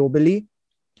this globally,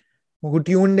 who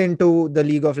tuned into the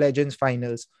League of Legends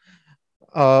Finals,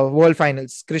 World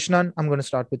Finals. Krishnan, I'm going to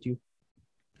start with you.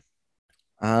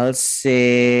 I'll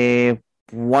say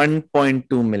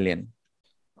 1.2 million.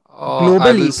 I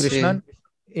Globally, will say Krishnan,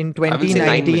 in I will say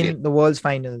 9 2019, million. the World's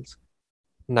Finals.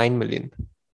 9 million.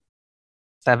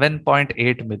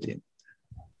 7.8 million.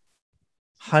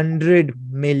 100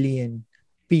 million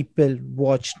people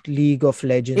watched League of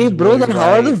Legends. Hey, bro, then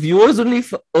how are the worldwide. viewers only?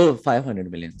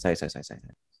 500 million. Sorry.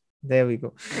 There we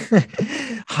go.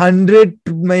 100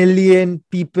 million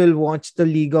people watched the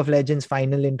League of Legends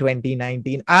final in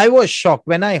 2019. I was shocked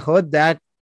when I heard that.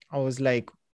 I was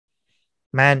like,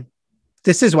 man,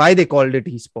 this is why they called it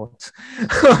esports.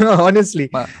 Honestly,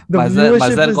 the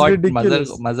viewership is ridiculous.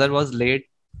 Mazhar was late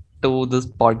to this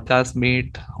podcast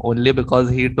meet only because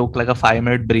he took like a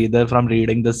 5-minute breather from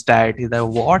reading the stat. He's like,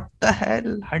 what the hell?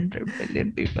 100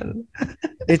 million people.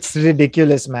 It's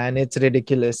ridiculous, man. It's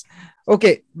ridiculous.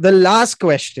 Okay, the last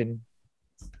question.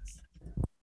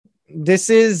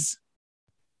 This is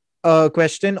a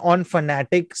question on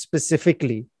Fnatic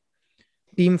specifically.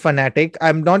 Team Fnatic.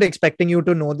 I'm not expecting you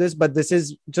to know this, but this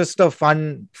is just a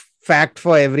fun fact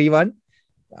for everyone.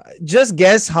 Just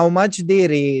guess how much they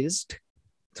raised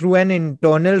through an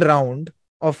internal round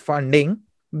of funding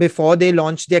before they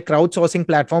launched their crowdsourcing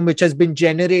platform, which has been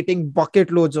generating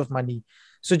bucket loads of money.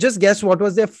 So just guess what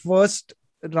was their first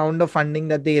round of funding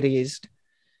that they raised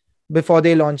before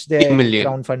they launched their 50 million.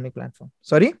 crowdfunding platform.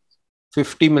 Sorry?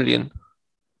 50 million.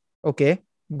 Okay.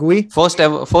 GUI? First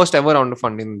ever round of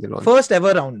funding they launched. First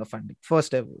ever round of funding.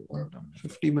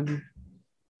 50 million.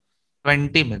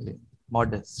 20 million.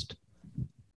 Modest.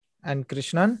 And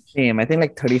Krishnan? Same. I think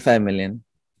like 35 million.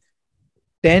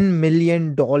 $10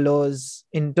 million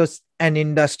into an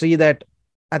industry that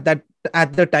at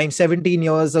the time 17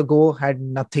 years ago had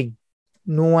nothing.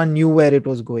 No one knew where it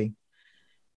was going.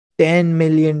 $10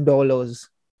 million.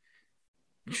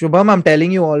 Shubham, I'm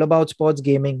telling you all about sports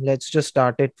gaming. Let's just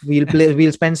start it.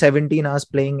 We'll spend 17 hours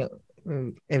playing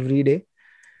every day.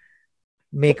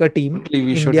 Make a team.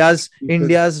 We should.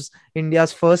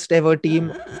 India's first ever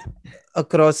team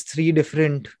across 3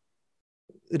 different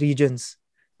regions.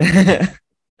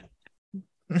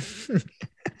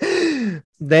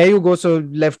 There you go. So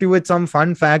left you with some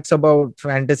fun facts about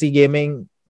fantasy gaming.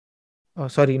 Oh,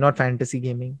 sorry, not fantasy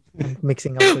gaming. I'm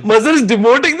mixing up. Mazhar is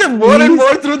demoting them more and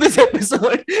more through this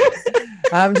episode.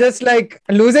 I'm just like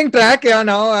losing track here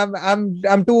now.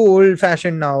 I'm too old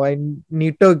fashioned now. I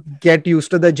need to get used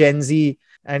to the Gen Z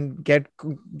and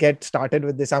get started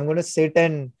with this. I'm going to sit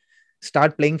and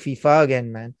start playing FIFA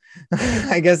again, man.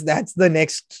 I guess that's the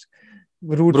next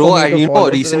route.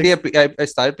 Bro, recently I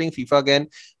started playing FIFA again.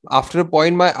 After a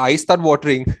point, my eyes start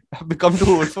watering. I've become too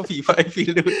old for FIFA. I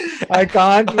feel it. I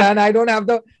can't, man. I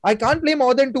can't play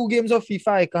more than 2 games of FIFA.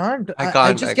 I can't.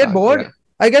 I just get bored. Yeah.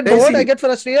 I get bored. I get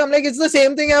frustrated. I'm like, it's the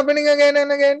same thing happening again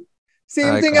and again.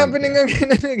 Happening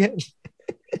again and again.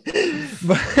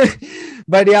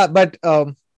 but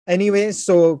anyway,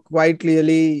 so quite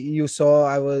clearly you saw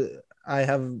I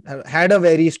have had a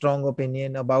very strong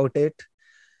opinion about it.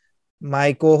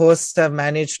 My co-hosts have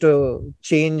managed to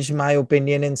change my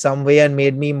opinion in some way and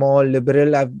made me more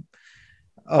liberal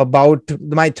about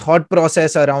my thought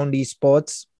process around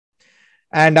esports.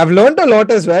 And I've learned a lot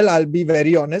as well. I'll be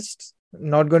very honest.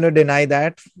 Not going to deny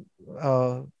that.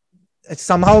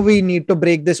 Somehow we need to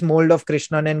break this mold of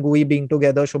Krishnan and GUI being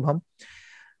together, Shubham.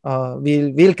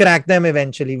 We'll crack them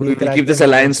eventually. We'll keep this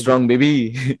alliance strong,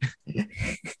 baby.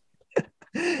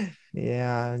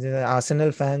 Yeah,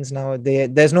 Arsenal fans now,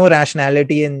 there's no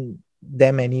rationality in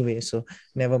them anyway. So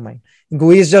never mind.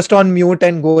 Gui is just on mute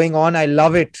and going on. I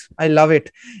love it. I love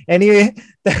it. Anyway,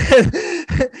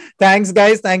 thanks,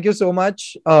 guys. Thank you so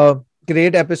much.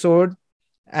 Great episode.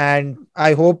 And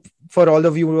I hope for all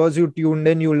the viewers who tuned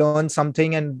in, you learned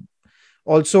something. And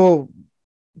also,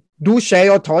 do share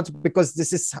your thoughts, because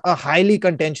this is a highly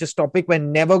contentious topic. We're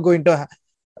never going to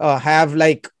have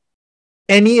like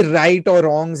any right or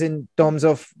wrongs in terms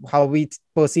of how we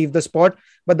perceive the sport.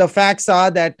 But the facts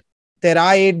are that there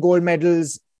are 8 gold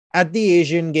medals at the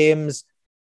Asian Games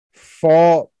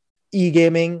for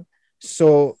e-gaming.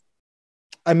 So,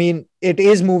 I mean, it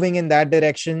is moving in that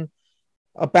direction.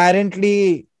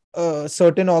 Apparently,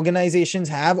 certain organizations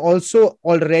have also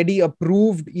already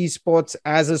approved esports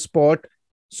as a sport.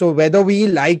 So whether we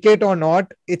like it or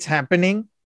not, it's happening.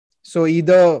 So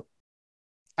either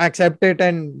accept it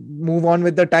and move on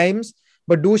with the times,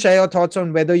 but do share your thoughts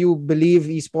on whether you believe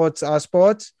esports are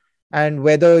sports and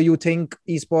whether you think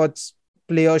esports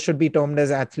players should be termed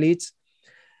as athletes.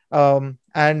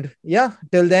 And yeah,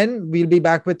 till then, we'll be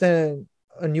back with a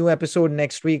new episode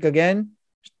next week again.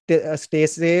 Stay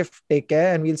safe, take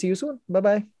care, and we'll see you soon.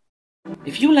 Bye-bye.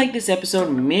 If you like this episode,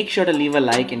 make sure to leave a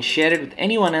like and share it with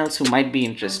anyone else who might be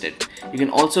interested. You can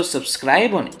also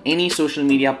subscribe on any social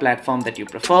media platform that you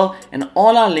prefer, and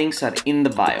all our links are in the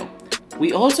bio.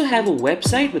 We also have a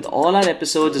website with all our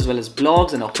episodes as well as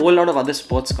blogs and a whole lot of other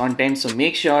sports content, so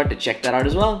make sure to check that out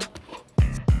as well.